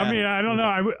I you. don't know. Yeah. I mean, I don't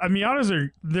know. Miatas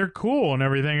they're cool and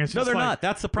everything. It's No, just they're like, not.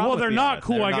 That's the problem. Well, they're with not Miatas.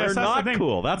 cool. They're I guess they're that's not the thing.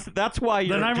 cool. That's why The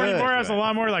you're 944 good. has a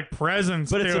lot more like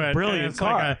presence But to it's a it. brilliant and it's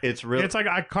car. Like It's real. It's like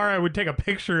a car I would take a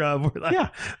picture of. Where, like, Yeah.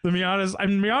 The Miatas. I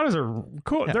mean, Miatas are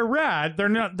cool. They're rad. They're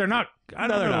not. I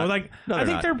No, don't they're know. not. Like No, I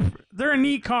they're think they're a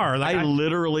neat car. Like I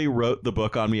literally wrote the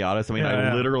book on Miatas. I mean, Yeah, I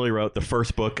yeah. literally wrote the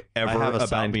first book ever I have a about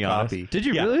signed Miatas. copy. Did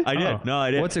you Yeah, really? I did. Oh. No,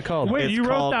 I did. What's it called? Wait, It's you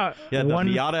wrote called, that? Yeah, the One-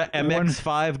 Miata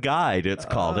MX-5 Guide. It's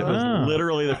called. It was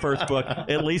literally the first book,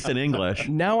 at least in English.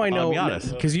 Now I know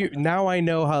Miatas. because now I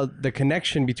know how the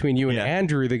connection between you and Yeah.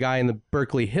 Andrew, the guy in the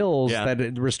Berkeley Hills, Yeah. that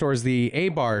it restores the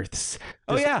A-Barths.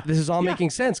 Oh, yeah. This is all Yeah. making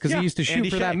sense because Yeah. he used to shoot Andy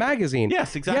for that Shank. magazine.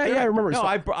 Yes, exactly. Yeah, I remember. No, So-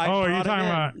 I Oh, brought you're it talking in.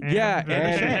 about Yeah, Andy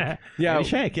Andy Shank. yeah, Andy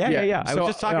Shank. Yeah. I So, was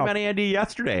just talking yeah. about Andy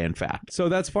yesterday, in fact. So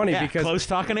that's funny Yeah, because close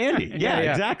talking Andy. Yeah,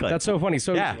 exactly. That's so funny.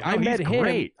 So Yeah. I Oh, met he's him.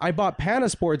 great. I bought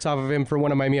Panasports off of him for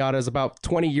one of my Miatas about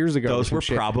 20 years ago. or Those some were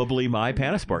shit. probably my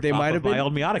Panasports. They off might of have my been.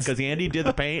 old Miata because Andy did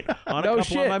the paint on No a couple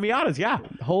shit. of my Miatas. Yeah.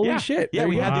 Holy Yeah. shit. Yeah, There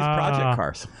we you had go. these project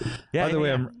cars. Yeah. By the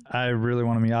way, I really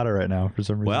want a Miata right now for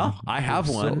some reason. Well, I have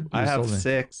one. I have sold me.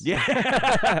 6. Yeah.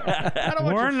 I don't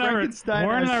want Warren your and I were- Frankenstein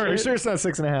Warren and I ass were- Are you shit. sure it's not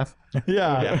 6.5?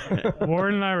 Yeah.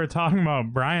 Warren and I were talking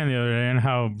about Brian the other day and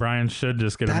how Brian should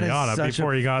just get a That is Miata such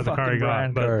before a he got the car he fucking got.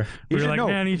 Brian But car. we You were should like, know.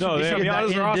 man, he should No, get yeah, that.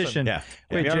 Miatas in are awesome. addition. Yeah.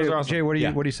 Wait, Miatas Jay, are awesome. Jay, what are you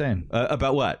Yeah. what are you saying?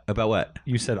 About what? About what?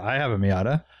 You said I have a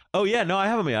Miata. Oh yeah, no, I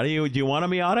have a Miata. Do you want a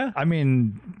Miata? I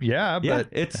mean, yeah, Yeah, but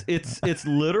it's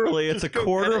literally it's a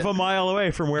quarter of a mile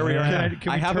away from where we are now. Can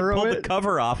we I haven't Turo pulled the it?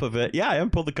 cover off of it. Yeah, I haven't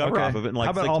pulled the cover Okay. off of it in like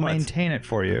How about 6 I'll months. maintain it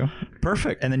for you,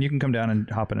 Perfect. and then you can come down and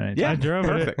hop in it anytime. Yeah, I drove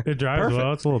perfect. it. It drives Perfect.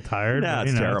 well. It's a little tired. No, but,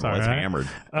 it's you know, terrible. all It's right. hammered.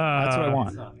 That's what I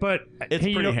want. But It's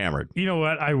hey, pretty hammered. You know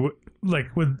what? Like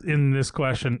within this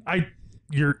question,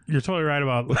 you're totally right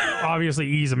about obviously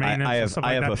ease of maintenance. I and have stuff I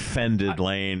like have that. offended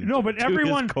Lane. No, but to his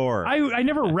everyone. core. I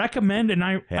never recommend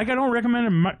like I don't recommend a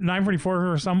 944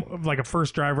 for some like a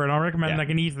first driver, and I'll recommend Yeah. like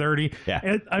an E30.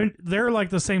 Yeah. They're like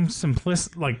the same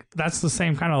like that's the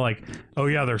same kind of like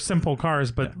they're simple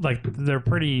cars, but like they're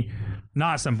pretty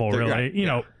not simple They're really. great. You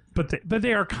know. But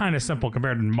they are kind of simple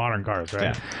compared to modern cars,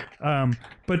 right?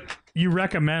 But you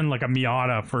recommend like a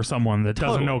Miata for someone that doesn't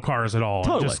Totally. know cars at all, and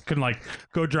Totally. just can like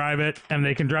go drive it, and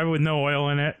they can drive it with no oil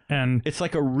in it, and It's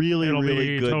like a really it'll really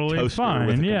be good totally toaster fine.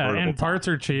 with a Yeah, convertible and top. parts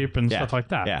are cheap and Yeah. stuff like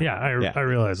that. Yeah. I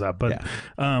realize that. But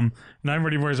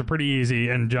 944s are pretty easy,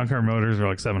 and junkyard motors are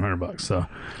like $700. So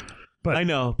I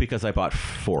know because I bought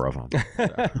 4 of them.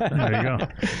 there you go.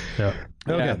 Yeah.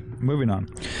 Okay, moving on.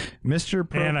 Mr.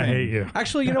 Propane. And I hate you.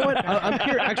 Actually, you know what? I'm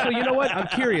curious. Actually, you know what? I'm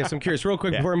curious. Real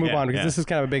quick before I move on, because this is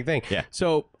kind of a big thing. Yeah.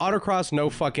 So, autocross,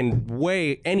 no fucking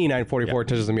way any 944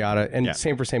 touches the Miata, and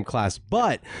same for same class.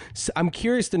 But I'm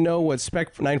curious to know what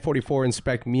spec 944 and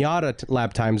spec Miata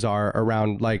lap times are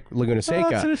around like Laguna Seca.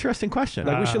 That's an interesting question.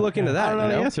 Like we should look into that. I don't know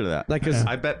you the answer to that. Like, cause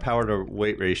I bet power to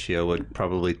weight ratio would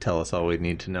probably tell us all we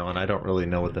need to know, and I don't really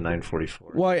know what the 944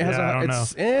 is. well, it has Yeah, I don't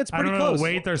it's know. it's I pretty don't know close. the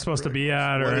weight they're supposed to be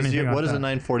at or What is anything. what like does a that.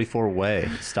 944 weigh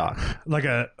stock? Like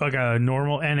a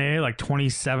normal NA, like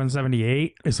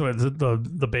 2778 is what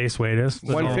the base weight is. The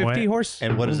normal 150 weight. horse.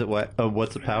 And what is it?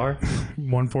 What's the power?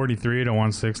 143 to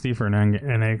 160 for an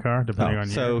NA car, depending on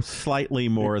So year. slightly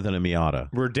more than a Miata,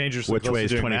 We're dangerously which close weighs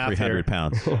to doing math 2,300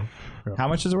 pounds. How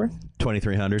much is it worth?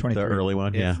 2,300, the 23. early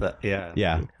one. Yeah. Yeah.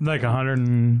 Yeah. Like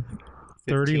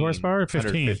 130 horsepower, 15.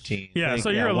 115. Yeah, so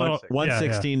Yeah, you're a little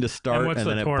 116 to start, And and, what's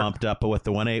then the it torque? bumped up with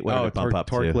the 1.8. What did it bump up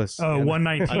to? torqueless. Oh,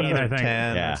 119, I Another think.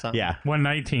 10 or Yeah, something. yeah,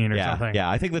 119 or yeah, something. yeah.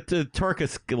 I think the torque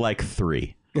is like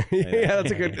 3. Yeah,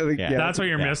 that's a good. Yeah. That's what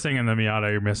you're missing in the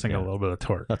Miata. You're missing a little bit of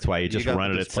torque. That's why you just got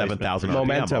run the it at displacement 7,000 RPM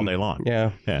momentum all day long.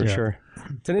 Yeah, Yeah. for Yeah. sure.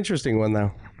 It's an interesting one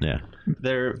though. Yeah.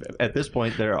 They're at this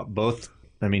point they're both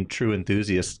true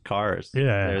enthusiast cars.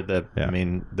 Yeah. They're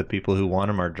the people who want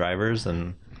them are drivers,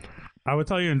 and I would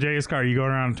tell you in Jay's car, you go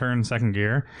around and turn second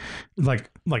gear, like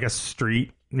a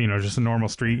street just a normal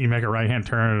street. You make a right-hand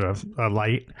turn at a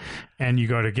light, and you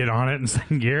go to get on it in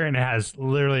second gear, and it has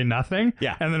literally nothing.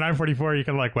 Yeah. And the 944, you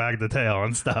can like wag the tail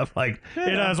and stuff. Like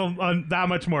it has that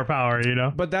much more power,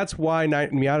 But that's why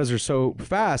Miatas are so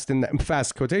fast, and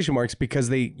fast quotation marks, because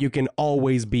you can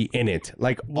always be in it,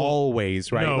 like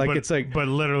always, right? No, like but, it's like, but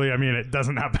literally, I mean, it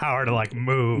doesn't have power to like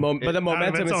move. but the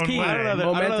momentum is key. I don't know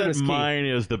Momentum that is key. mine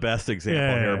is the best example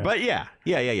Yeah. here, but yeah.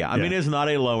 I mean, it's not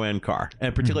a low end car,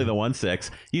 and particularly the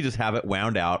 1.6. You just have it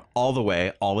wound out all the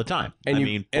way, all the time.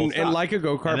 And full like a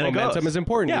go-kart, And then it momentum goes. is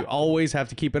important. Yeah. You always have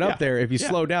to keep it up there. If you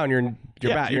slow down, you're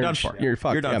done for. You're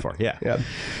fucked. You're done for. Yeah.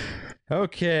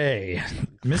 Okay.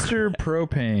 Mr.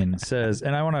 Propane says,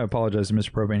 and I want to apologize to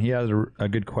Mr. Propane. He has a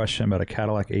good question about a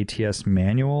Cadillac ATS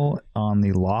manual on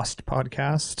the Lost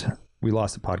podcast. We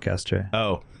lost the podcast, Jay.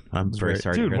 Oh, I'm very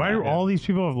sorry. to Dude, hear why that. do all these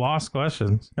people have lost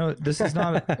questions? No, this is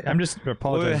not. I'm just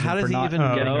apologizing. Wait, how does for he not even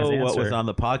getting his know what answer. was on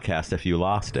the podcast if you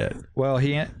lost it? Well,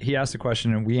 he asked a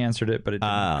question and we answered it, but it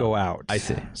didn't go out. I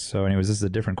see. So, anyways, this is a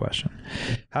different question.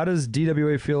 How does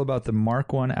DWA feel about the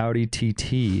Mark 1 Audi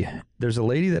TT? There's a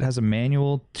lady that has a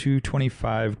manual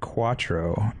 225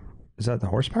 Quattro. Is that the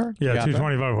horsepower? Yeah,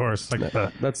 225 horse. Like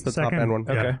That's the second, top end one.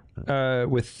 Yeah.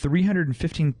 With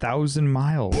 315,000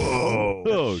 miles.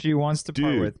 Whoa. She wants to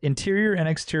part with. Interior and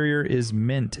exterior is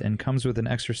mint and comes with an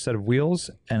extra set of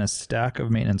wheels and a stack of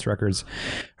maintenance records.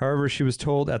 However, she was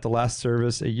told at the last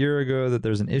service a year ago that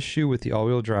there's an issue with the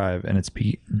all-wheel drive, and it's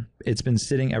been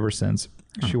sitting ever since.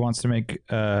 She wants me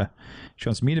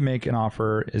to make an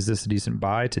offer. Is this a decent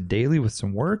buy to daily with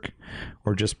some work,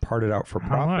 or just part it out for How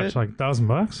profit? much? Like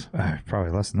 $1,000?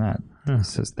 Probably less than that. It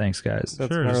says, thanks, guys. Sure,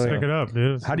 just gnarly. pick it up,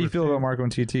 dude. How do you feel about Mark 1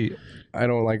 TT? I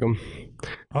don't like them.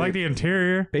 I like the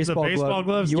interior. Baseball the baseball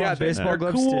gloves. You yeah, want baseball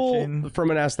glove cool stitching?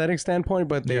 from an aesthetic standpoint,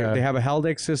 but they have a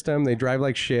Haldex system. They drive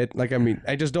like shit. Like, I mean,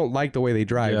 I just don't like the way they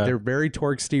drive. Yeah. They're very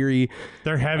torque steery.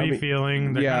 They're heavy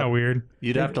feeling. They're kind of weird.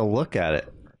 You'd have to look at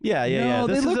it. Yeah. No,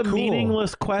 This they is look a cool.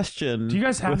 meaningless question. Do you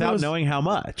guys have without those? knowing how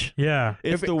much? Yeah.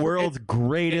 It's the world's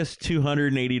greatest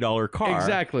 $280 car.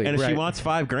 Exactly, And if she right. wants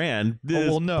 $5,000, this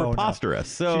well, is no. preposterous.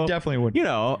 So She definitely wouldn't. You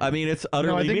know, I mean, it's No,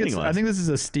 utterly meaningless. I think this is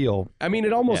a steal. I mean,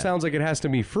 it almost Yeah. sounds like it has to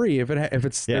be free. If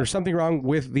it's there's something wrong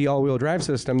with the all-wheel drive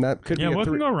system, that could Yeah, be what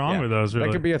can go wrong with those, really?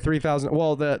 That could be a 3,000.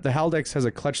 Well, the Haldex has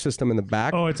a clutch system in the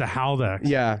back. Oh, it's a Haldex.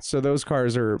 Yeah, so those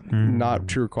cars are not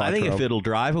true Quattro. I think if it'll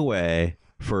drive away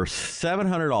for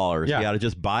 $700, Yeah. you got to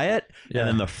just buy it, Yeah. and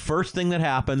then the first thing that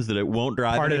happens that it won't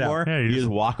drive Part it out. anymore, Yeah, you you just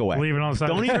just walk away. leave it on the side.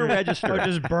 Don't even register it.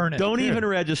 Just burn it. Don't even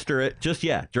register it. Just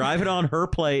drive it on her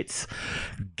plates,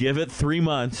 give it 3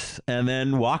 months, and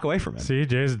then walk away from it. See,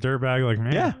 Jay's a dirtbag like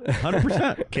me. Yeah,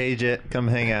 100%. Cage it, come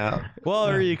hang out. Well,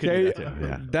 or you could do that too.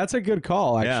 Yeah, That's a good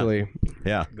call, actually.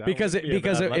 yeah. Because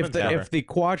Lemon's better. if the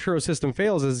Quattro system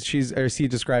fails, as she's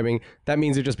describing, that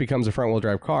means it just becomes a front-wheel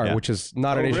drive car, Yeah. which is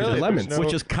not an issue really? with Lemons.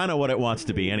 Which is kind of what it wants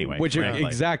to be anyway. Which frankly.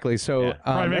 exactly. So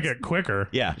Probably make that's- it quicker.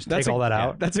 Yeah. that's Take all that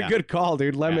out. That's a good call,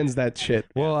 dude. Lemons that shit.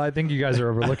 Well, I think you guys are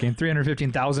overlooking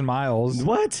 315,000 miles.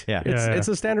 What? Yeah. It's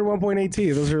a standard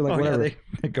 1.8T. Those are like Oh, yeah, whatever.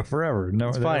 they go forever.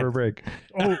 No, they fine. never break.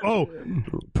 Oh,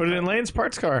 Put it in Lane's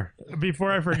parts car.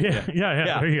 before I forget.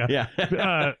 Yeah, there you go.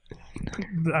 Yeah.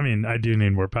 I mean, I do need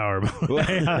more power. But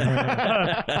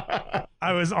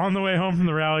I was on the way home from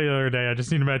the rally the other day. I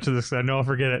just need to mention this because I know I'll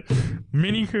forget it.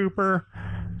 Mini Cooper,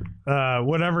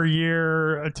 whatever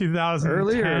year, 2010-ish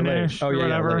Early or late? Oh, or yeah,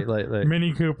 whatever. late.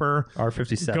 Mini Cooper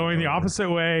R57. going the opposite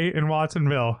way in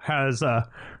Watsonville has,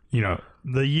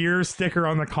 the year sticker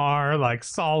on the car, like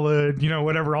solid,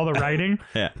 whatever, all the writing.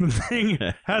 Yeah. The thing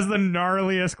has the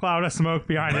gnarliest cloud of smoke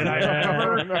behind it I've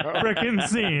ever freaking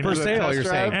seen. For sale, you're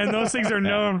saying? And those things are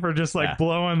known for just like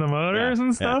blowing the motors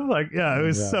and stuff. Like, it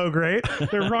was so great.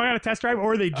 They're probably on a test drive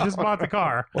or they just bought the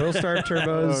car. Oil starved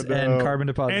turbos and carbon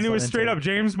deposits. And it was on straight intake. up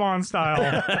James Bond style.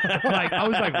 Like, I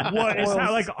was like, what is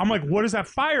that? Like, I'm like, what is that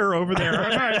fire over there?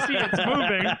 I'm trying to see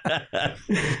it's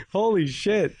moving. Holy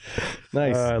shit.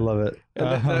 Nice. I love it.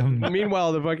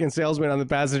 Meanwhile, the fucking salesman on the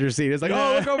passenger seat is like,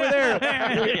 "Oh, look over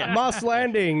there, Moss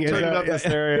Landing." Turn up the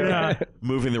stereo. Yeah.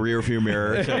 Moving the rear view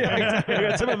mirror. I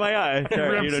got some in my eye.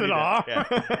 Sorry, Rips you don't it need off.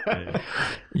 that.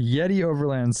 Yeti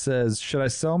Overland says, should I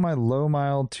sell my low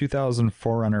mile 2000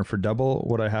 4Runner for double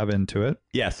what I have into it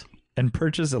Yes. and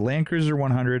purchase a Land Cruiser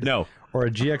 100 No. or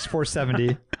a GX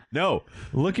 470? No.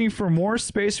 Looking for more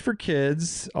space for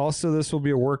kids. Also, this will be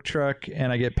a work truck and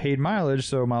I get paid mileage,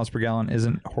 so miles per gallon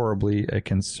isn't horribly a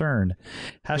concern.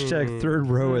 Hashtag third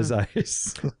row is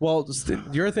ice. Well,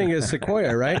 your thing is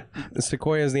Sequoia, right?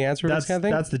 Sequoia is the answer to this kind of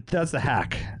thing. That's the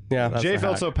hack. Yeah. Jay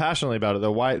felt so passionately about it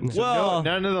though. Why? Well,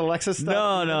 none of the Lexus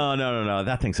stuff. No.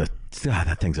 That thing's a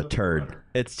that thing's a turd.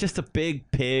 It's just a big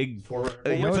pig. Which one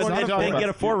are you talking Then about? get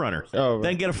a 4Runner. Oh, right.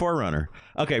 Then get a 4Runner.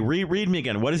 Okay, read me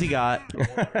again. What has he got? He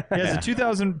has a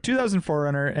 2004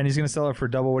 runner, and he's going to sell it for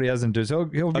double what he has in do. So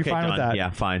he'll be Okay, fine done. with that. Yeah,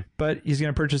 fine. But he's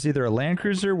going to purchase either a Land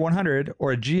Cruiser 100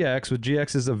 or a GX, with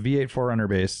GX is a V8 4Runner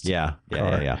based. Yeah.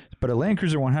 But a Land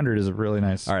Cruiser 100 is a really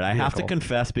nice. All right, I have to vehicle.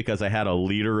 confess, because I had a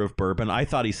liter of bourbon, I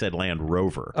thought he said Land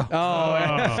Rover.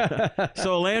 Oh,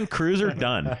 So a Land Cruiser,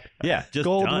 done. Yeah, just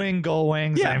done. Goldwing,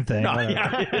 Gullwing, Yeah, same thing. no, whatever.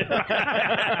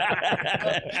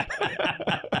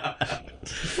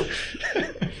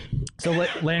 So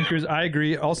Land Cruiser, I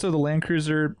agree. Also, the Land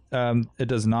Cruiser, it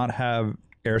does not have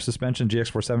air suspension.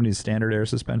 GX470 is standard air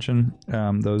suspension.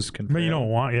 Those can. But you fail.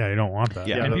 don't want that.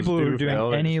 Yeah. And those people who do are doing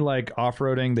fail. any like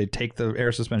off-roading, they take the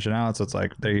air suspension out, so it's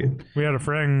like they. We had a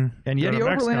friend And go Yeti to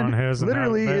Mexico Overland on his and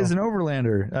literally had it is fail. an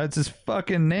overlander. That's his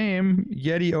fucking name,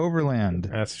 Yeti Overland.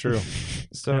 That's true.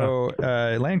 So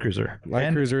Land Cruiser. Land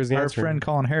And Cruiser is the our answer. friend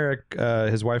Colin Herrick,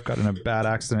 his wife got in a bad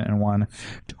accident in one,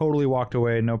 totally walked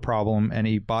away, no problem, and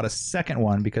he bought a second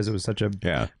one because it was such a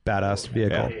badass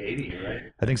vehicle.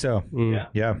 I think so.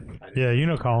 Yeah, Yeah, you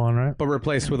know Colin, right? but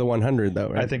replaced with a 100 though,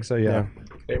 right? I think so. Yeah.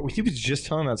 He was just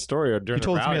telling that story during He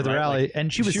told it to me at the right? rally, Like,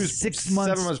 and she was 6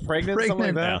 months, 7 months pregnant, something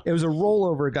like that. It was a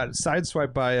rollover. Got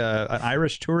sideswiped by an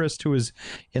Irish tourist who was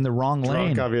in the wrong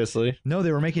lane. Drunk, obviously. No,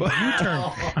 they were making a U-turn.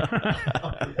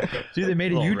 Dude, they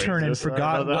made a U-turn and racist. I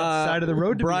forgot know what that. side of the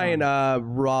road to Brian, be on.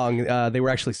 wrong. They were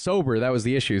actually sober. That was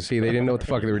the issue. See, they didn't know what the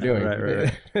fuck they were doing.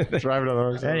 Right. Driving on the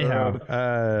wrong side of the road.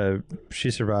 Anyhow,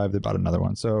 she survived. They bought another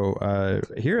one. So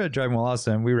here at Driving While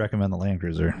Awesome, we recommend the Land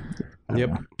Cruiser.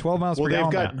 Yep. 12 miles Well, per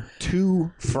they've gallon. got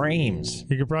 2 frames.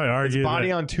 You could probably argue Body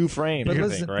that, on 2 frames. But I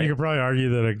listen- think, right? you could probably argue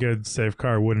that a good safe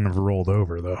car wouldn't have rolled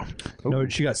over though. No,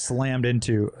 she got slammed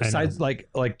into I know. sides like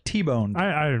T-boned.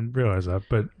 I didn't realize that,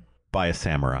 but By a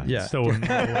samurai. Yeah. still wouldn't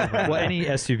roll over. Well, any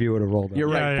SUV would have rolled. You're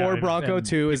over. right. Yeah, Ford yeah, Bronco and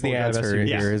 2 is the people drive answer SUVs.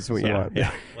 here. Is what you want.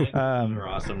 Yeah. They're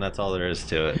awesome. That's all there is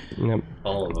to it. Yep.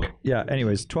 All of them. Yeah.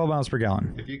 Anyways, 12 miles per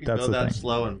gallon. If you can That's go the that thing.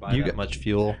 slow and buy You that got- much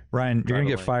fuel, Ryan, you're gonna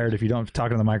get Drive fired if you don't talk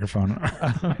into the microphone.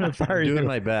 I'm gonna fire I'm you. doing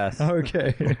my best.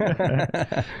 Okay.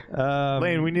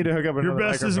 Lane, we need to hook up Your another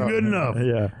best isn't microphone. good enough.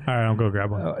 Yeah. All right, I'll go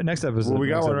grab one. Next episode. Well, we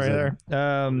got next one right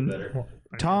episode.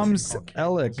 Tom's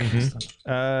Ellick.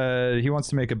 He wants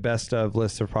to make a best of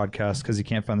list of podcasts because he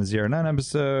can't find the 09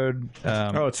 episode.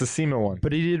 Oh, it's the SEMA one.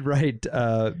 But he did write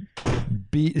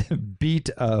beat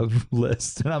of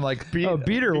list, and I'm like,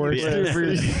 beater works too for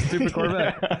your stupid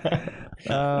Corvette.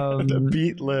 The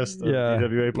beat list of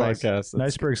DWA podcasts.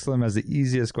 Niceberg Slim has the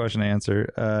easiest question to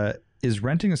answer. Is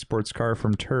renting a sports car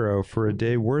from Turo for a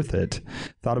day worth it?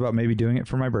 Thought about maybe doing it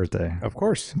for my birthday. Of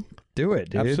course. Do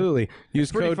it, dude. Absolutely.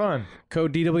 Use Pretty code fun.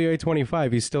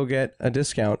 DWA25. You still get a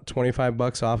discount,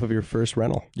 $25 off of your first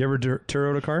rental. You ever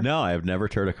Turoed a car? No, I have never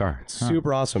toured a car.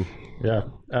 Super awesome. Yeah.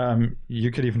 You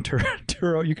could even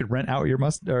Turo. You could rent out your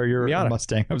Miata.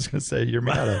 Mustang. I was going to say your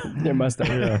Miata. Your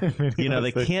Mustang. You know,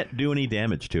 they can't do any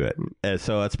damage to it.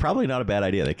 So it's probably not a bad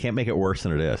idea. They can't make it worse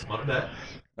than it is.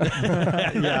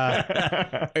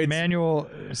 Yeah. Manual.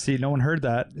 See, no one heard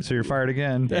that, so you're fired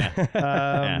again.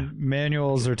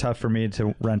 Manuals are tough for me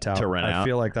to rent out. I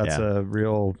feel like that's a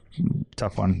real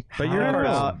tough one. But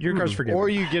your car's forgiven. Or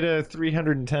you get a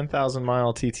 310,000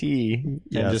 mile TT and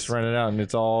just rent it out, and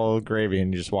it's all gravy,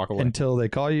 and you just walk away. Until they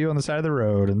call you on the side of the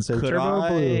road and say Turbo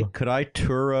Blue. Could I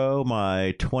Turo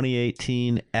my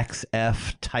 2018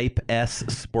 XF Type S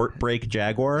Sport Brake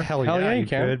Jaguar? Hell yeah, yeah, you you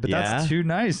can. could, but that's Yeah. too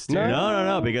nice, dude.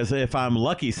 No, because if I'm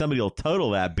lucky, somebody will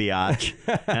total that biatch,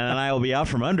 and then I will be out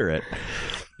from under it.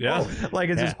 yeah. Like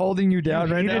it's just holding you down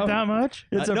right Need now. it that much?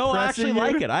 It's No, I actually oppressing you?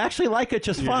 like it. I actually like it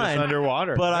just You're fine. just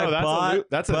underwater. But I that's bought-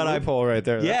 that's a but I- loophole right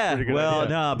there. That's a Yeah, pretty good well, idea.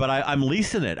 no, but I'm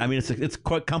leasing it. I mean, it's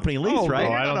quite company lease, right?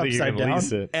 Oh, I don't think you upside can down.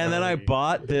 lease it. And then I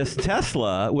bought this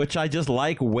Tesla, which I just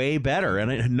like way better.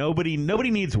 And nobody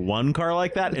needs one car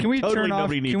like that. Can and we totally turn off?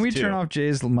 nobody needs Can we two. turn off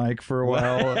Jay's mic for a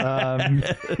while?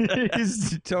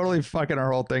 He's totally fucking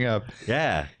our whole thing up.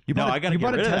 Yeah. You bought I a- gotta you get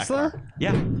bought a rid of that Tesla? car.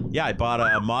 Yeah. I bought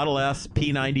a Model S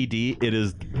P90D. It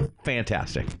is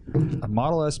fantastic. A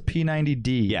Model S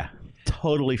P90D. Yeah.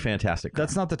 Totally fantastic.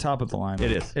 That's not the top of the line.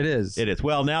 It is. It is. It is.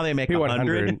 Well, now they make P100.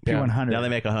 100. Yeah. P100. Now they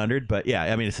make 100, but yeah,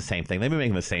 I mean it's the same thing. They've been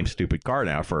making the same stupid car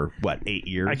now for what, 8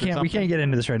 years? I or can't. We something? can't get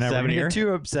into this right now. 7 We're gonna years? get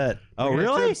too upset. Oh, We're gonna get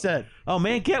really? Too upset. Oh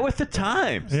man, get with the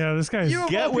times. Yeah, this guy's.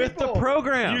 Get with the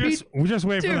program. We just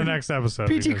wait for the Dude, next episode. PT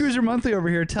because- Cruiser Monthly over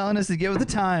here telling us to get with the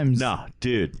times. No,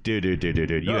 dude. You No, have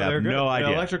they're good. no The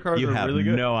idea. electric cars you are have really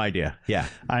good. no idea. Yeah.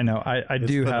 I know. I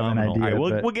do have an phenomenal. idea. All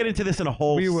right, but we'll get into this in a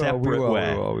whole we will. separate We will.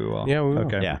 way. We will. We will. Yeah, we will.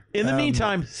 Okay. Yeah. In the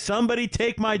meantime, somebody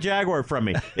take my Jaguar from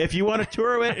me. If you want to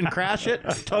tour it and crash it,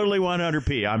 totally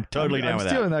 100p. I'm totally down I'm with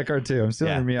stealing that. that car too. I'm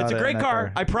stealing Yeah. Miata. It's a great in that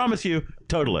car. I promise you,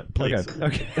 total it, please.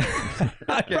 Okay.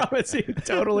 I promise you,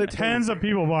 totally. Tens of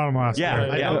people bought them last Yeah,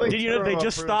 year. yeah. don't think Did you know they Turo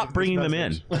just approves stopped of bringing this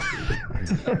them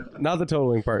in? Not the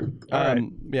totaling part.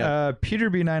 Yeah. Peter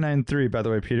B993, by the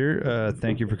way, Peter,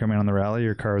 thank you for coming on the rally.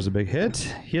 Your car was a big hit.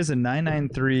 He has a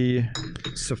 993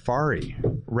 Safari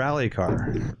rally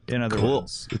car. In other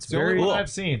words, it's the only very. one I've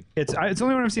seen. It's the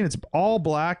only one I've seen. It's all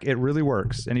black. It really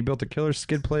works. And he built a killer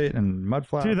skid plate and mud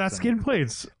flaps. Dude, that and- skid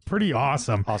plate's pretty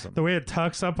awesome. Awesome. The way it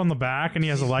tucks up on the back and he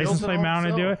has a He license built it plate all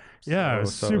mounted to it. Yeah, it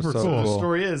was super cool. The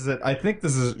story is that I think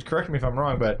this is, correct me if I'm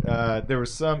wrong, but there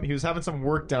was he was having some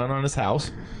work done on his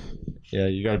house. Yeah,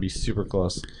 you got to be super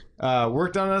close.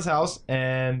 Work done on his house,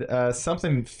 and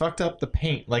something fucked up the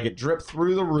paint. Like it dripped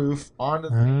through the roof onto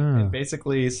the paint, and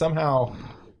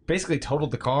basically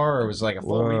totaled the car. Or it was like a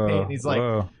full repaint. And he's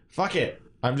like, "Fuck it,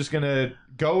 I'm just gonna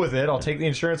go with it. I'll take the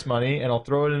insurance money and I'll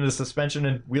throw it into suspension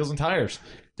and wheels and tires."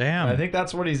 Damn. I think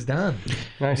that's what he's done.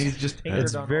 Nice. He's just tinkered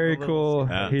It's on all very the cool.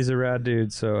 little- Yeah. He's a rad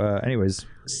dude. So, anyways,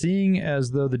 seeing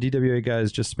as though the DWA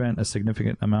guys just spent a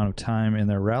significant amount of time in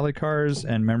their rally cars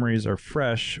and memories are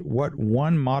fresh, what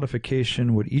one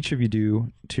modification would each of you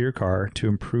do to your car to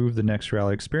improve the next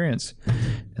rally experience?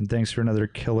 And thanks for another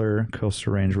killer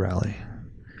Coastal Range rally.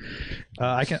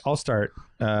 I'll start.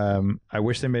 I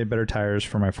wish they made better tires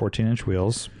for my 14-inch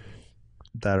wheels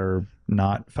that are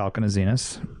not Falcon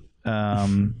Azenas.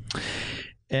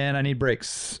 And I need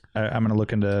brakes. I'm going to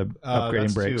look into upgrading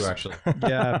that's brakes. two, actually.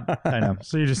 Yeah, I know.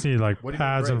 So you just need like What do you mean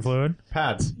pads and brakes? fluid.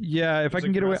 Pads. Yeah, if I Those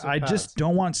can get away, aggressive I pads. just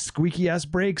don't want squeaky ass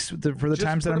brakes for the Just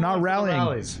times put that I'm them on not for the rallying.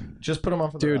 rallies. Just put them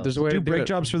on for the Dude, rallies. there's a way Do to do brake it.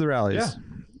 jobs for the rallies. Yeah.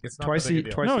 It's not Twice that big a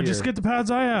deal. twice No, a just year. get the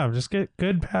pads I have. Just get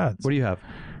good pads. What do you have?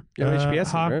 You have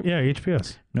HPS, right? Yeah,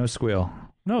 HPS. No squeal.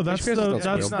 No, that's HPS don't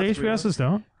that's squeal. the HPSs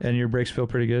don't. And your brakes feel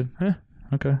pretty good? Yeah.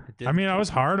 Okay. I mean, I was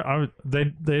hard. They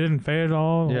didn't fade at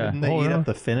all. Yeah. Didn't they eat up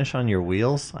the finish on your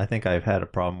wheels? I think I've had a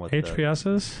problem with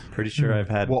HPSs. Pretty sure I've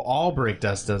had. Well, all brake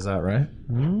dust does that, right?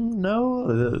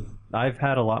 No, I've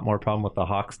had a lot more problem with the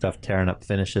Hawk stuff tearing up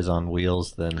finishes on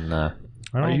wheels than. I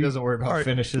don't, He doesn't worry about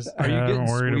finishes. Are you I'm getting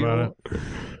worried about it.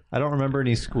 I don't remember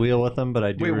any squeal with them, but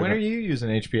I do. Wait, when remember are you using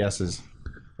HPSs?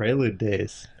 Prelude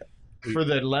days? For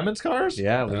the Lemons cars?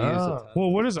 Yeah, we use Oh. it.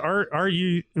 Well, what is are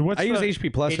you? What's I use the,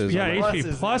 HP pluses. Yeah, Pluses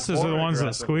HP pluses is are the more ones that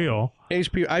aggressive. squeal.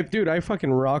 I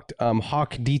fucking rocked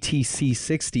Hawk DTC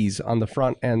 60s on the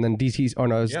front, and then DTC. Oh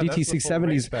no, it's Yeah, that's DTC the full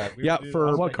race 70s. pad. We Yeah, would do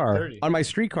for the what car? 30. On my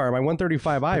street car, my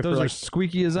 135i. For Those are like,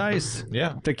 squeaky as ice.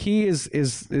 Yeah. the key is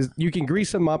you can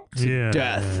grease them up to Yeah.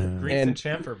 death Grease and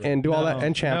chamfer. and do all that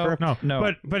and chamfer. No,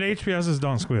 but HPSs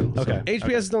don't squeal. so. Okay.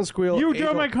 HPS don't squeal. You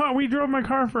drove my car. We drove my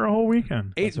car for a whole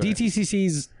weekend.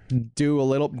 DTCCs do a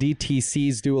little.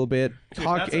 DTCs do a bit.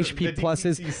 Hawk HP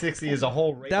pluses. The 60 is a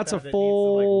whole race That's a pad that needs to,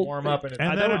 full- warm up and, it's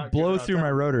And That then would blow through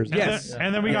my rotors. Yes.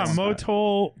 And then we got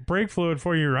Motol brake fluid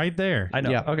for you right there. I know.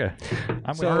 Yeah. Okay.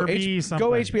 I'm So RB H- something.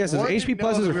 go HPSs. Warren HP didn't know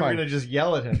if pluses we are were fine. going to just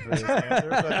yell at him for this answer,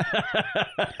 but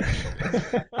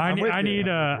I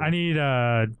need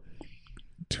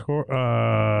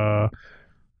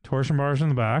torsion bars in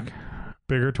the back,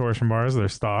 bigger torsion bars. They're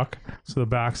stock, so the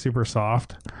back's super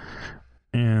soft.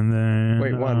 And then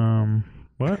Wait, one.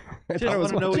 What?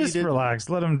 Just relax.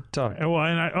 Let him talk. Well,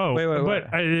 and Wait.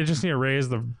 I just need to raise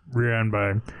the rear end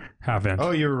by half inch. oh,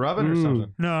 you're rubbing or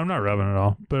something? No, I'm not rubbing at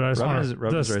all. But I just Rubbing want is-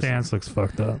 rubbing the is racing. stance looks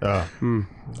fucked up. That's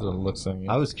what it looks like.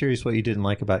 I was curious what you didn't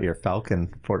like about your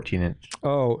Falcon 14-inch.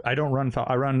 Oh, I don't run.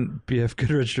 I run BF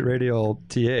Goodrich radial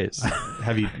TAs,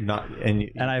 Have you not? And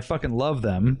and I fucking love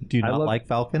them. do you I not love- like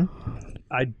Falcon?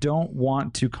 I don't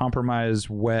want to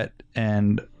compromise wet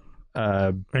and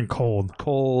And cold.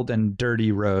 cold and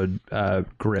dirty road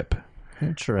grip.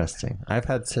 Interesting. I've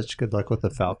had such good luck with the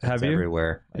Falcons Have you?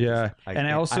 everywhere. Yeah, and I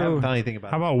can't- also- haven't found anything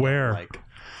about How about it wear? like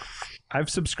I've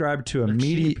subscribed to a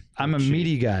meaty. I'm a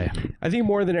meaty guy. I think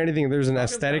more than anything, there's an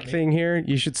aesthetic thing here.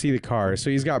 You should see the car. So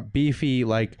he's got beefy,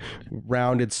 like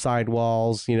rounded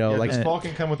sidewalls. You know, Yeah, like does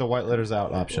Falcon come with the white letters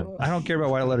out option? I don't care about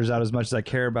white letters out as much as I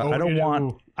care about. Oh, I don't you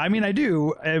want. do. I mean, I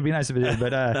do. It'd be nice if it did,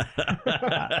 but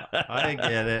I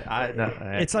get it.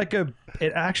 it's like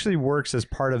it actually works as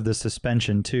part of the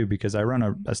suspension too, because I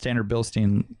run a standard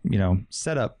Bilstein,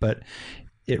 setup, but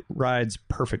it rides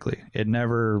perfectly. It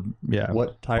never,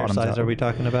 What tire bottoms size out. are we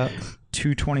talking about?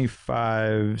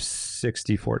 225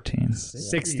 60 14.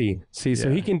 60. See, so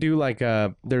he can do like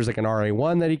there's like an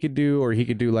RA1 that he could do, or he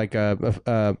could do like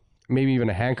a maybe even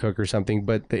a Hankook or something.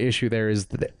 But the issue there is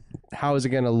that how is it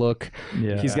going to look?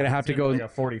 Yeah. He's going to have to go. Like a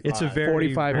 45. It's a very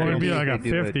 45 It would be inch. like a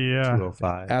They do 50, yeah.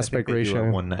 205. Aspect I think they do ratio.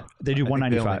 a 190. They do I think they only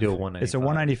 195. do a 195. It's a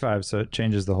 195, so it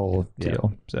changes the whole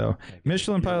deal. So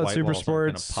Michelin Pilot White Super walls aren't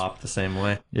gonna Sports. pop the same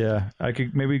way. Yeah, I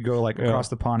could maybe go like across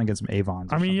the pond and get some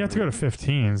Avons. or I mean, you have to something. go to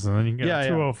 15s, and then you can get Yeah, a yeah.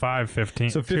 205, 15.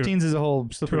 So 15s is a whole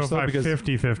slippery slope 205, because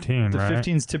 50, 15, the right?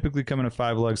 15s typically come in a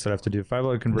 5 lugs, so I have to do 5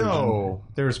 lug conversion. No,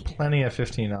 there's plenty of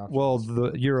 15 options. Well,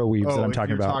 the Euro weaves that I'm if talking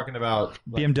you're about. talking about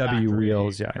like, BMW factory.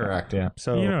 wheels, yeah. Correct, yeah.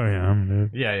 So You know him,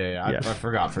 dude. Yeah. Yeah. I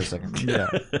forgot for a second. yeah,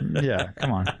 yeah.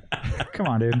 Come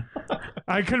on, dude.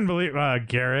 I couldn't believe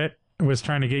Garrett was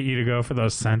trying to get you to go for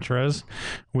those Sentras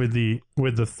with the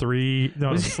 3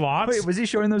 slots. Wait, was he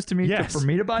showing those to me yes. for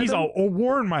me to buy He's them? all, oh,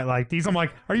 Warren might like these. I'm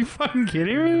like, are you fucking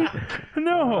kidding me?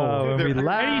 No. Oh, and we And he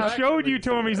laughed. showed you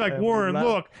to him. He's like, And we Warren, laughed.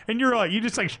 look. And you're like, you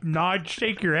just like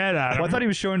shake your head at him. Well, I thought he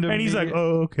was showing to me. And he's like,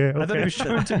 oh, okay. I thought he was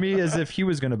showing to me as if he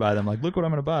was going to buy them. Like, look what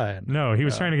I'm going to buy. No, he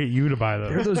was trying to get you to buy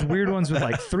There are those. those weird ones with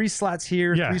like 3 slats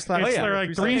here, Yeah. 3 slats. It's- there, they're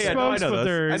like 3 3 slats. Yeah, no, I spokes, know but those.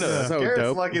 there's. I know those. So Garrett's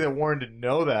dope. lucky that Warren didn't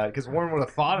know that because Warren would have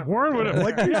thought it. Warren would have.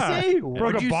 What'd you say? Broke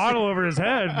What'd a you bottle over his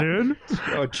head, dude.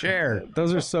 Oh, chair.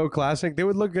 Those are so classic. They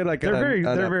would look good like They're very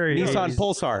Nissan 80s.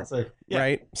 Pulsar,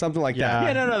 right? Something like Yeah.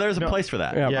 that. Yeah, no, there's a place for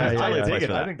that. Yeah, Yeah, There's yeah, totally yeah. a place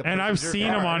for that. And I've seen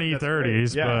them on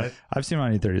E30s, but I've seen them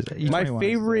on E30s. My E21 is-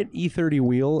 favorite E30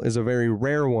 wheel is a very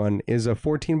rare one. Is a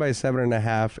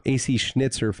 14x7.5 AC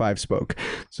Schnitzer 5-spoke.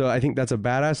 So I think that's a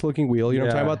badass looking wheel. You know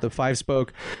what I'm Yeah. talking about? The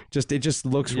 5-spoke. It just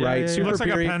looks Yeah, right. yeah, yeah. it Super looks like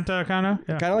a Puri- Penta kind of.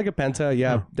 Yeah. Kind of like a Penta.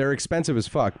 Yeah, they're expensive as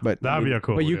fuck, but That'd be a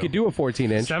cool But you wheel. could do a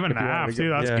 14-inch. 7.5. See,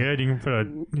 that's Yeah. good. You can put a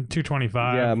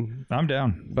 225. Yeah, I'm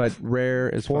down. but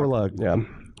rare as 4 fuck. lug. Yeah,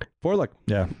 4 lug.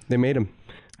 Yeah. They made them.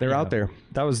 They're out there.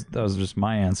 That was just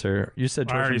my answer. You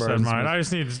said I already torsion said bars. mine. I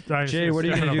just need. Jay, what are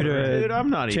you going to do to Dude, I'm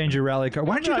not even. change your rally car?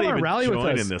 Why don't you I'm come not on even rally with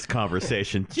joining us? this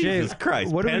conversation. Jay, Jesus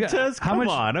Christ, what do we got? Pentas? How Come much-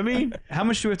 on. I mean, How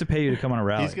much do we have to pay you to come on a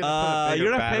rally? He's gonna put a you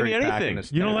bigger don't have to pay me battery pack in anything.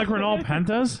 his You don't tank. like Renault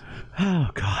Pentas? oh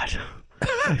God.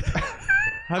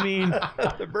 I mean,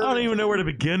 I don't even know where to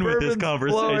begin with this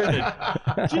conversation.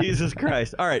 Jesus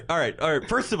Christ! All right.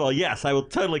 First of all, yes, I will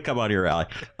totally come on your rally.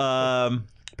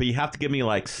 But you have to give me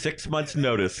like 6 months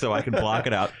notice so I can block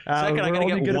it out. Second, I we're got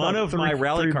only to good get one about of my 3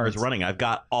 rally cars months. running. I've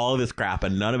got all of this crap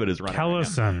and none of it is running. right now.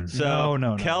 Kellison. So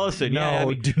No. Kellison, No, yeah. I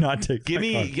mean, do not take give my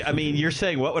me. car. I mean, you're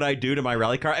saying what would I do to my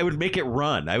rally car? I would make it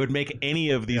run. I would make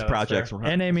any of these projects run.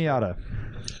 NA Miata.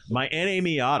 My NA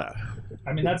Miata.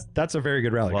 I mean, that's a very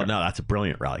good rally Well, car. no, that's a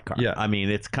brilliant rally car. Yeah. I mean,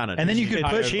 it's kind of And then you could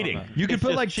put cheating. You could It's put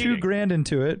just like cheating. $2,000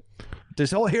 into it.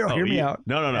 Just hear me yeah. out.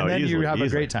 No, And then easily, you have a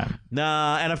easily. great time.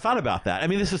 Nah, and I've thought about that. I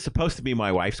mean, this is supposed to be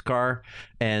my wife's car,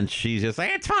 and she's just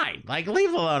like, it's fine. Like, leave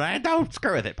it alone. I don't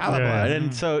screw with it. Blah, blah, Yeah. blah.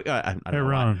 And so I don't know why.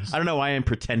 runs. I don't know why I'm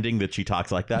pretending that she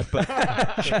talks like that, but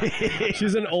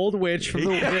She's an old witch from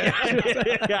the.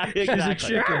 yeah, She's a exactly.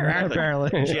 chicken,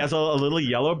 apparently. She has a little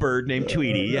yellow bird named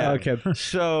Tweety. Yeah. Okay.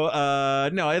 So,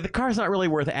 no, the car's not really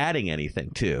worth adding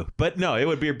anything to. But no, it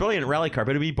would be a brilliant rally car,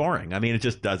 but it'd be boring. I mean, it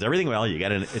just does everything well. You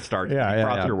get in, it starts, Yeah, you yeah,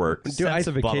 prop yeah. your work. Dude, I- Sense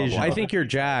of blah, blah, occasion. blah. I think your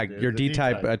Jag, your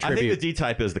D-type I think the tribute.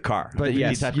 D-Type is the car. But The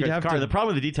yes, D-Type you'd is the have car. to- The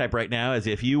problem with the D-Type right now is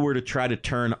if you were to try to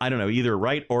turn, I don't know, either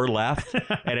right or left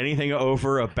at anything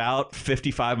over about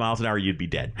 55 miles an hour, you'd be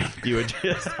dead. You would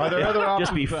just, Are there other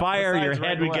just be options fire. Your besides head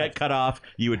right would and get left? cut off.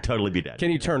 You would totally be dead.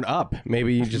 Can you turn up?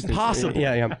 Maybe you just Possibly.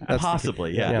 Yeah. That's-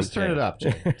 Possibly, yeah. Just turn it up,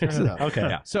 Jay. Turn it up. Okay.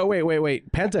 Yeah. So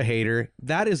wait. Penta hater.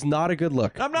 That is not a good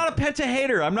look. I'm not a Penta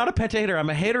hater. I'm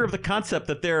a hater of the concept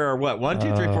that there are what 1,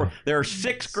 2, 3, 4. There are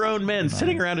 6 grown men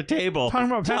sitting around a table Talking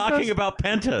about talking Pentas? about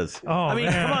Pentas. Oh, I mean,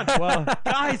 man. come on,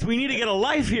 guys, we need to get a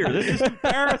life here. This is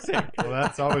embarrassing. Well,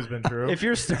 that's always been true. If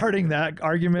you're starting that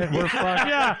argument, we're fucked.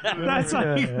 Yeah, that's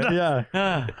not even. Yeah.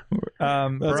 Ah.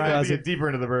 Brian, Let's get deeper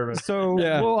into the bourbon. so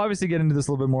Yeah. we'll obviously get into this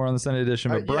a little bit more on the Sunday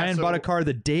edition, but yeah, Brian so- bought a car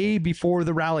the day before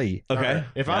the rally. Okay.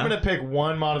 If I'm going to pick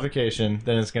one modification,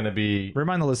 then it's going to be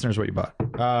Remind the listeners what you bought.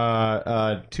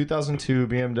 2002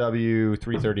 BMW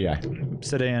 330i.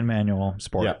 Sedan manual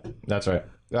sport. Yep, that's right.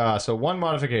 So one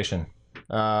modification.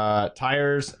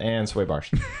 Tires and sway bars.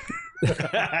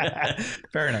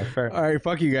 Fair enough. Fair. All right,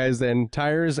 fuck you guys then.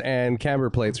 Tires and camber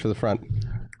plates for the front.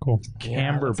 Cool.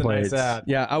 Camber That's a nice plates. ad.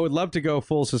 Yeah, I would love to go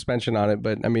full suspension on it,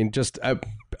 but I mean, just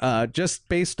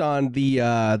based on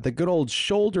the good old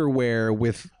shoulder wear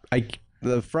with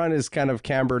the front is kind of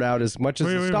cambered out as much as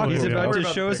We the stock. believe He's you. about Worry to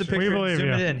about show the us a picture. We picture and believe zoom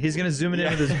you. it in. He's going to zoom it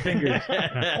in with his fingers.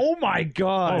 Oh my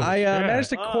god. I managed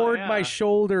to cord my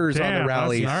shoulders on Damn, the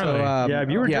rally. that's So gnarly. yeah,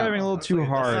 you were driving a little too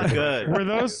hard. Good. Were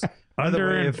those By the way,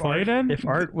 Underinflated? if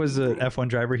Art was an F1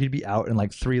 driver, he'd be out in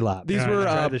like 3 laps. These were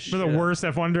For the worst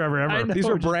F1 driver ever. I know. these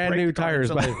were just brand break new the car tires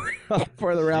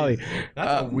for the rally.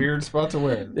 That's a weird spot to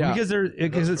wear. Yeah.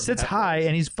 because it sits high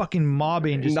and he's fucking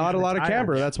mobbing. Just Not a using lot the of tire.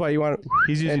 camber. That's why you want.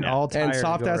 He's using all tires and to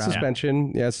soft go ass around.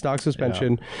 suspension. Yeah, stock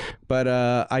suspension. But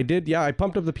I did. Yeah, I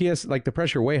pumped up the the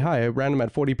pressure way high. I ran them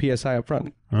at 40 psi up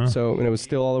front. So and it was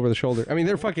still all over the shoulder. I mean,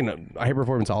 they're fucking high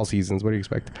performance all seasons. What do you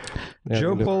expect? Yeah,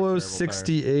 Joe they're- Polo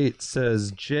 68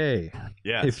 says, Jay,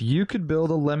 Yes. if you could build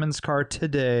a Lemons car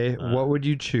today, what would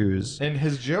you choose? And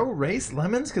has Joe raced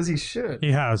Lemons? Because he should.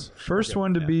 He has. First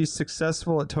one to be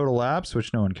successful at total laps,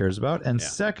 which no one cares about, and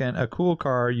second, a cool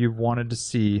car you've wanted to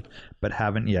see but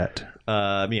haven't yet.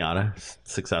 Miata,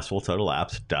 successful total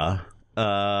laps. Duh.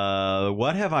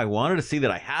 What have I wanted to see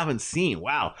that I haven't seen?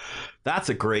 Wow, that's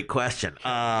a great question.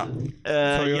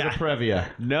 Toyota Previa.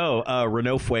 No,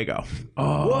 Renault Fuego.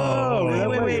 Oh,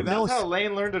 Wait. That's No, how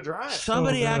Lane learned to drive.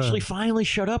 somebody So good. actually finally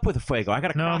showed up with a Fuego. I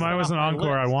got to. No, mine was an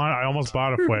Encore. I almost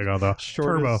bought a Fuego though.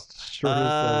 Turbo.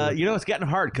 It's getting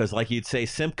hard because, like, you'd say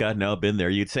Simca. No, been there.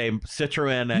 You'd say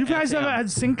Citroen. You guys SM. haven't had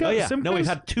Simca? Oh yeah, no, Simcas? we've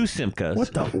had 2 Simcas.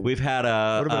 What the- We've had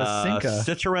What about a Simca?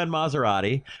 Citroen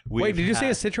Maserati. Wait, did you say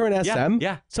a Citroen SM?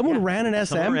 Yeah. Someone ran an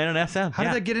SM. Someone ran an SM. How yeah.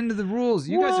 did that get into the rules?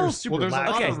 You guys are super Well, there's a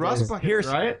lot lax. of rust buckets, Here's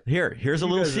right? here's a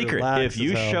little guys are secret. lax If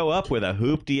you as hell. show up with a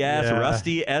hoopty ass Yeah.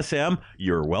 rusty SM,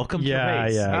 you're welcome to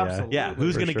race. Absolutely. Yeah,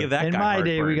 who's going to give that In guy my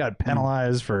day, heartburn? we got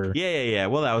penalized for. Yeah.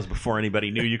 Well, that was before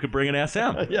anybody knew you could bring an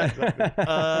SM.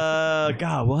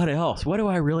 God, what else? What do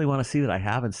I really want to see that I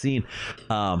haven't seen?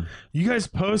 You guys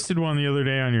posted one the other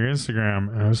day on your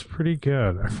Instagram, and it was pretty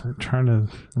good.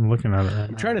 I'm looking at it right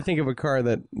I'm now. trying to think of a car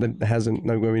that hasn't.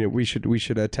 I mean, we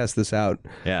should test this out.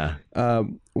 Yeah.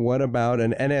 What about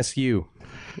an NSU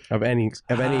of any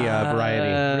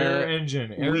variety? Rear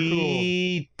engine, air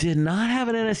We did not have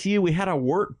an NSU. We had a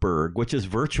Wartburg, which is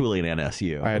virtually an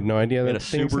NSU. I had no idea We had a that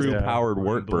things- Subaru powered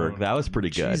Wartburg. That was pretty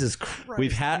good. Jesus Christ.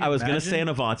 We've had. I was going to say an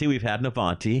Avanti. We've had an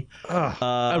Avanti.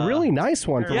 a really nice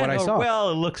one from Yeah, what I no, saw. well,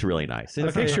 it looks really nice.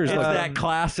 It's, pictures it's look- that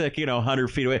classic, 100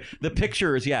 feet away. The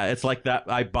pictures, it's like that.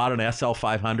 I bought an SL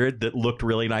 500 that looked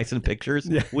really nice in pictures.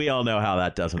 We all know how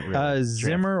that doesn't really.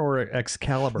 Zimmer or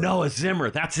Excalibur? No, a Zimmer.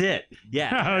 That's it.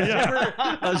 Yeah. Oh,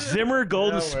 yeah. A Zimmer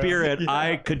Golden Spirit.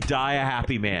 I could die a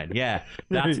happy man. Yeah.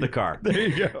 That's the car.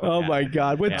 Oh my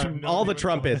God! With Yeah. all the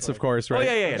trumpets, of course, Oh, right?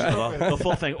 yeah. The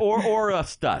full thing. Or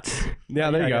Stutz.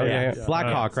 Yeah, there you go. Yeah. Yeah.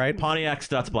 Blackhawk, right? Pontiac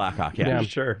Stutz Blackhawk. Yeah. Yeah.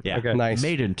 Sure. Yeah. Okay. Nice.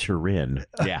 Made in Turin.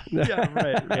 Yeah. Yeah,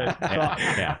 right.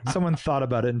 Yeah. Someone thought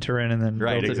about it in Turin and then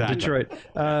Right, built exactly. it in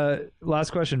Detroit.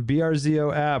 Last question.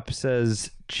 BRZO app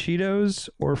says Cheetos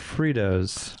or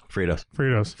Fritos? Fritos.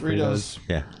 Fritos.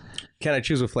 Yeah. Can I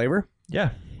choose a flavor? Yeah.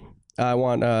 I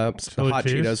want Chili hot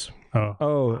cheese? Cheetos,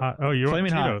 Oh, You want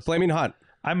Flaming hot. Cheetos? flaming hot.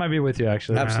 I might be with you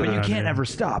actually. Absolutely. But you can't Yeah. ever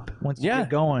stop. Once you Yeah. get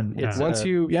going, Yeah. it's Once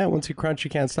you crunch, you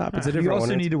can't stop. It's a you different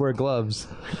also one. need to wear gloves.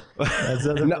 That's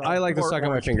the No, I like to Or suck on my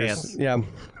orange fingers. pants. Yeah.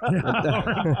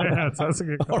 Yeah, that's a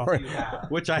good call.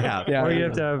 Which I have. Yeah. Or you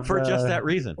have to have For just that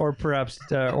reason. or perhaps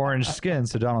orange skin.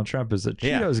 So Donald Trump is a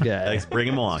Yeah. Cheetos guy, Let's bring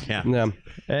him along. Yeah. Yeah.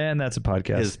 and that's a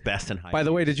podcast. His best and high. By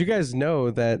the way, did you guys know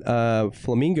that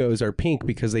flamingos are pink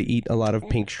because they eat a lot of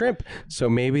pink shrimp? So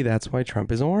maybe that's why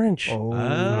Trump is orange. Oh.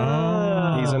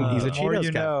 He's a the more Cheetos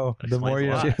you guy. know, the Explains more a you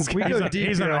know. lot. We go deep.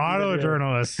 He's an here on auto video.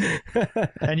 journalist.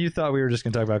 And you thought we were just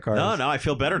going to talk about cars? No, I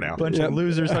feel better now. Bunch of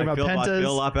losers talking I about feel a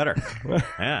pentas. lot better.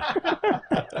 Yeah.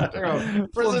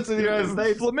 Presidents of the United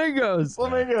States. Flamingos.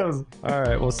 Flamingos. All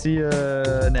right, we'll see you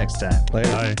next time.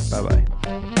 Bye. Bye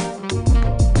bye.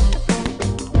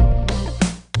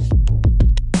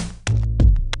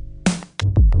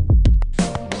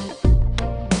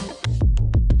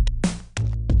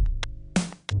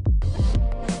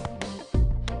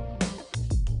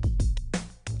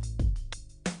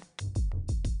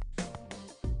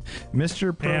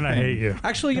 Mr. And I Propane. hate you.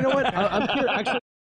 Actually, you know what? I'm here. Actually,